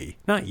 Nobody.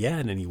 Not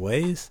yet,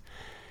 anyways.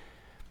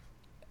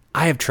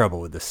 I have trouble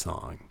with this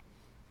song.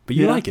 But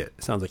you like it.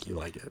 It sounds like you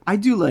like it. I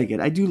do like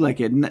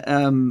it.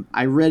 And,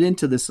 I read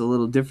into this a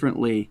little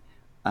differently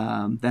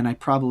than I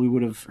probably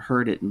would have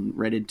heard it and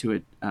read into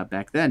it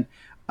back then.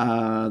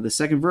 The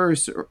second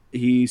verse,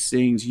 he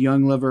sings,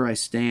 "Young lover, I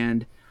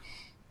stand.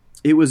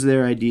 It was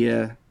their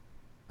idea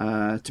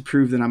to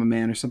prove that I'm a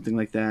man," or something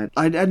like that.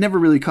 I never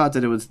really caught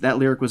that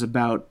lyric was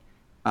about,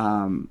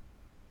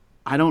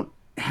 I don't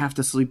have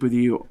to sleep with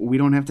you. We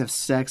don't have to have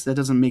sex. That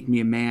doesn't make me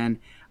a man.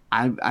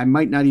 I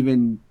might not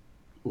even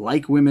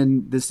like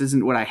women. This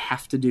isn't what I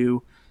have to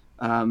do.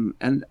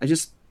 And I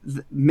just,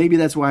 maybe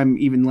that's why I'm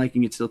even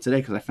liking it still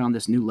today, because I found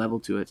this new level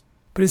to it.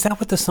 But is that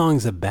what the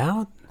song's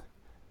about?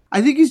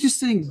 I think he's just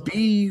saying,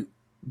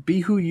 be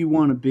who you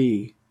want to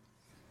be.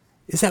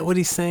 Is that what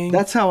he's saying?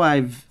 That's how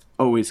I've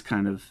always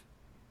kind of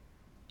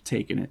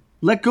taken it.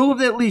 Let go of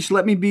that leash.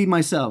 Let me be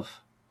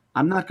myself.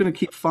 I'm not going to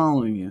keep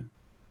following you.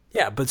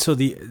 Yeah, but so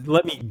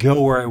let me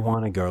go where I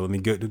want to go. Let me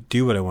go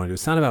do what I want to do.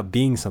 It's not about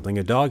being something.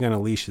 A dog on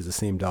a leash is the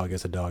same dog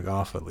as a dog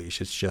off a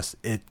leash. It's just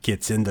it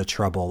gets into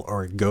trouble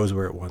or it goes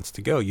where it wants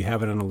to go. You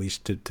have it on a leash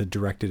to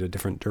direct it a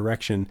different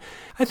direction.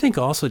 I think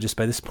also just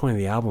by this point of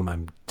the album,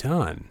 I'm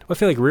done. I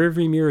feel like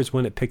Rearview Mirror is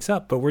when it picks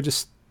up, but we're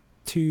just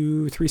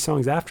 2-3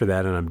 songs after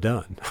that and I'm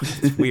done.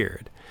 It's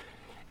weird.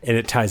 And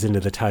it ties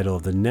into the title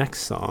of the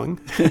next song,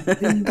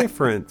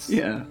 Indifference.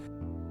 Yeah.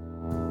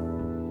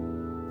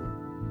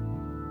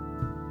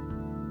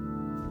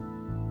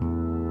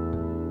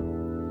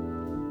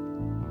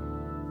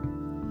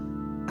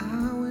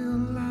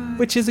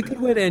 Which is a good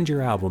way to end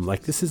your album.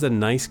 Like, this is a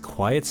nice,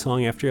 quiet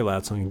song after your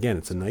loud song. Again,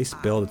 it's a nice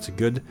build. It's a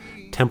good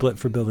template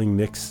for building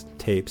mix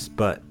tapes,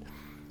 but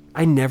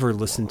I never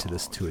listened to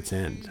this to its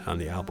end on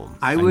the album.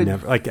 I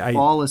would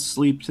fall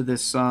asleep to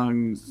this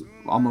song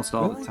almost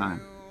all the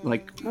time.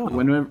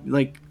 Whenever,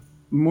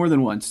 more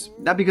than once.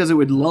 Not because it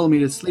would lull me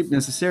to sleep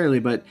necessarily,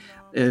 but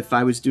if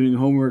I was doing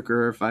homework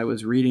or if I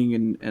was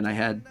reading and I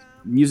had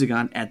music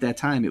on at that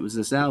time, it was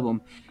this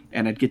album,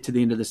 and I'd get to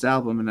the end of this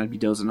album and I'd be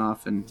dozing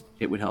off and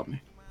it would help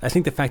me. I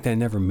think the fact that I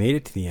never made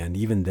it to the end,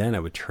 even then I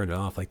would turn it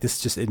off. Like,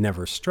 this just, it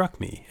never struck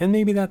me. And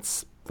maybe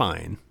that's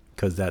fine,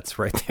 because that's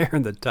right there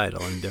in the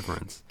title,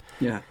 Indifference.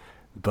 Yeah.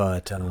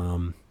 But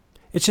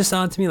it's just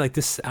odd to me, like,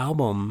 this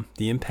album,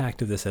 the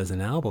impact of this as an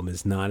album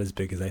is not as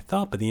big as I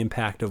thought, but the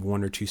impact of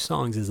 1 or 2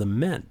 songs is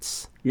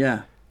immense.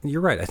 Yeah.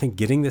 You're right. I think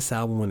getting this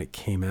album when it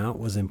came out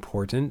was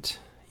important,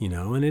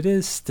 and it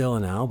is still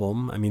an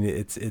album. I mean,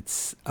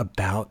 it's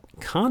about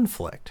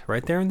conflict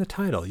right there in the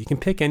title. You can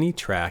pick any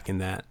track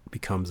and that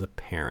becomes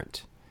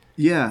apparent.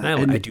 Yeah.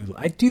 And I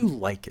do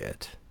like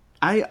it.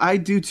 I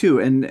do too.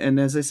 And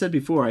as I said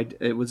before,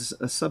 it was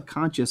a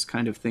subconscious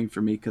kind of thing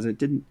for me, because it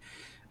didn't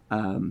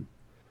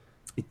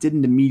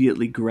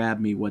immediately grab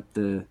me what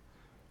the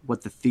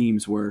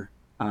themes were.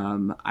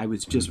 I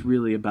was just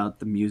really about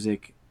the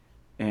music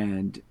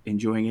and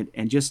enjoying it,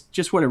 and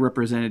just what it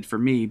represented for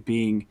me,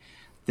 being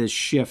this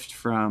shift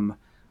from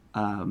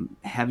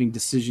having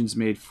decisions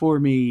made for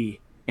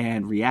me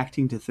and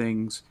reacting to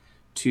things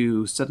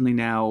to suddenly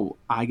now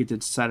I get to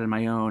decide on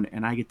my own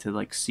and I get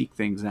to seek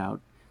things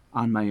out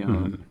on my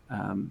own.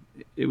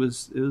 It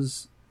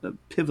was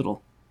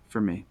pivotal for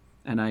me,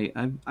 and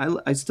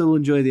I still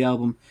enjoy the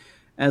album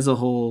as a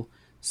whole,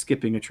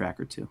 skipping a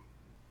track or two.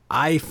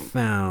 I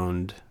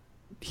found,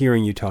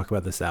 hearing you talk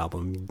about this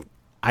album,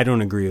 I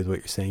don't agree with what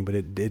you're saying, but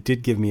it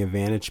did give me a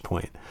vantage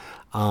point.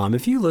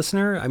 If you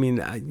listener, I mean,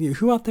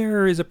 who out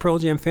there is a Pearl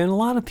Jam fan? A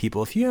lot of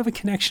people. If you have a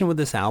connection with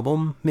this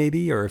album,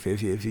 maybe, or if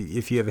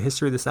you have a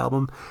history of this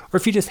album, or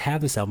if you just have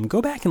this album,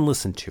 go back and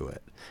listen to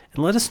it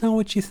and let us know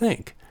what you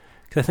think.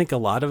 Because I think a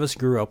lot of us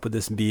grew up with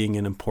this being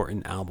an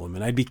important album,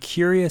 and I'd be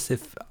curious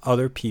what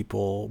other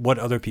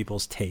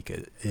people's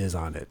take is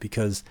on it,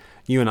 because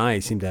you and I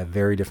seem to have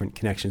very different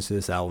connections to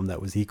this album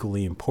that was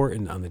equally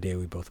important on the day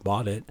we both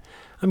bought it.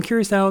 I'm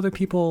curious how other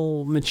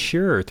people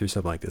mature through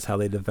something like this, how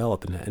they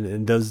develop,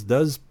 and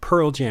does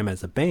Pearl Jam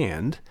as a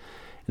band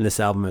and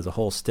this album as a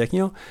whole stick?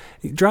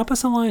 Drop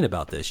us a line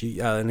about this.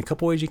 In a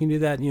couple ways you can do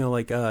that.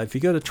 If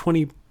you go to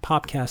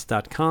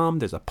 20popcast.com,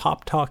 there's a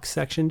pop talk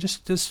section.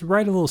 Just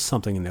write a little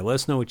something in there. Let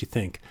us know what you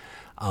think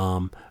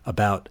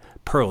about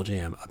Pearl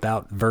Jam,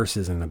 about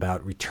Versus, and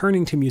about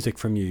returning to music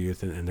from your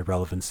youth and the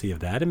relevancy of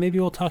that. And maybe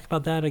we'll talk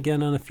about that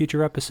again on a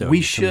future episode.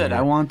 We should.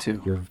 I want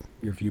to.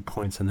 Your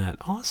viewpoints on that.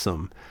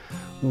 Awesome.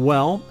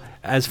 Well,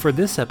 as for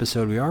this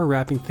episode, we are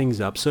wrapping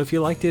things up. So if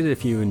you liked it,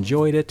 if you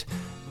enjoyed it,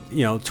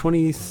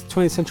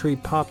 20th Century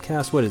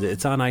Popcast, what is it?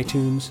 It's on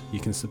iTunes. You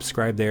can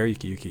subscribe there. You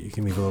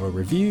can leave a little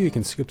review. You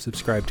can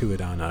subscribe to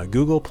it on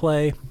Google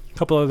Play, a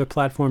couple other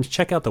platforms.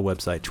 Check out the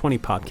website,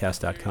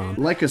 20popcast.com.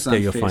 Like us on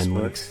there you'll Facebook. Find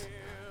links.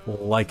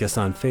 Like us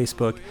on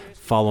Facebook.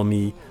 Follow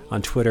me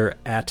on Twitter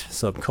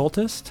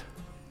 @Subcultist.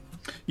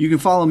 You can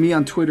follow me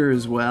on Twitter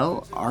as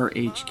well,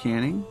 RH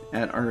Canning,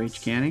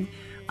 @RH Canning.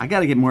 I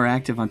got to get more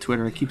active on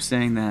Twitter. I keep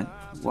saying that.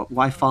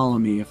 Why follow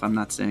me if I'm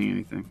not saying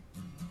anything?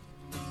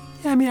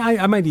 Yeah, I mean,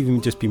 I might even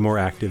just be more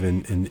active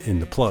in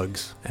the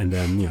plugs, and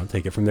then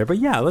take it from there. But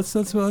yeah, let's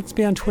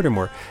be on Twitter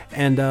more,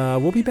 and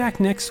we'll be back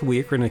next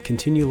week. We're going to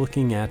continue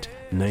looking at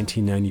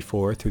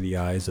 1994 through the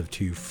eyes of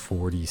two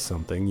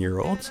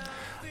 40-something-year-olds.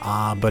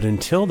 But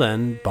until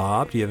then,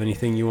 Bob, do you have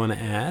anything you want to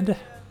add?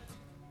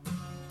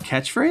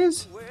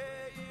 Catchphrase?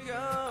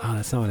 Oh,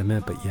 that's not what I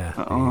meant, but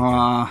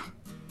yeah.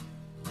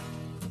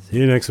 See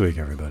you next week,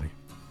 everybody.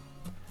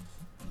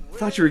 I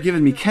thought you were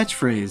giving me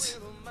catchphrase.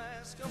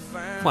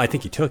 Well, I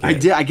think you took it. I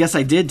did. I guess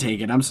I did take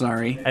it. I'm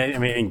sorry. I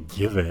mean, I didn't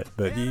give it,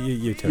 but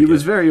you took it. He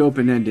was very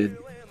open-ended.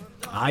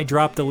 I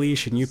dropped the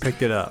leash and you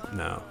picked it up.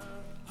 No.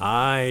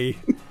 I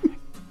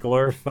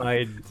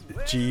glorified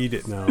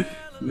G'd. No.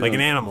 Like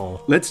an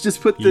animal. Let's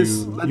just put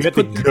this. Let's you have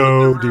put to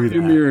go do rearview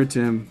that. mirror,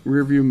 Tim.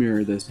 Rearview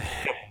mirror this.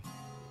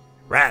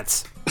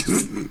 Rats.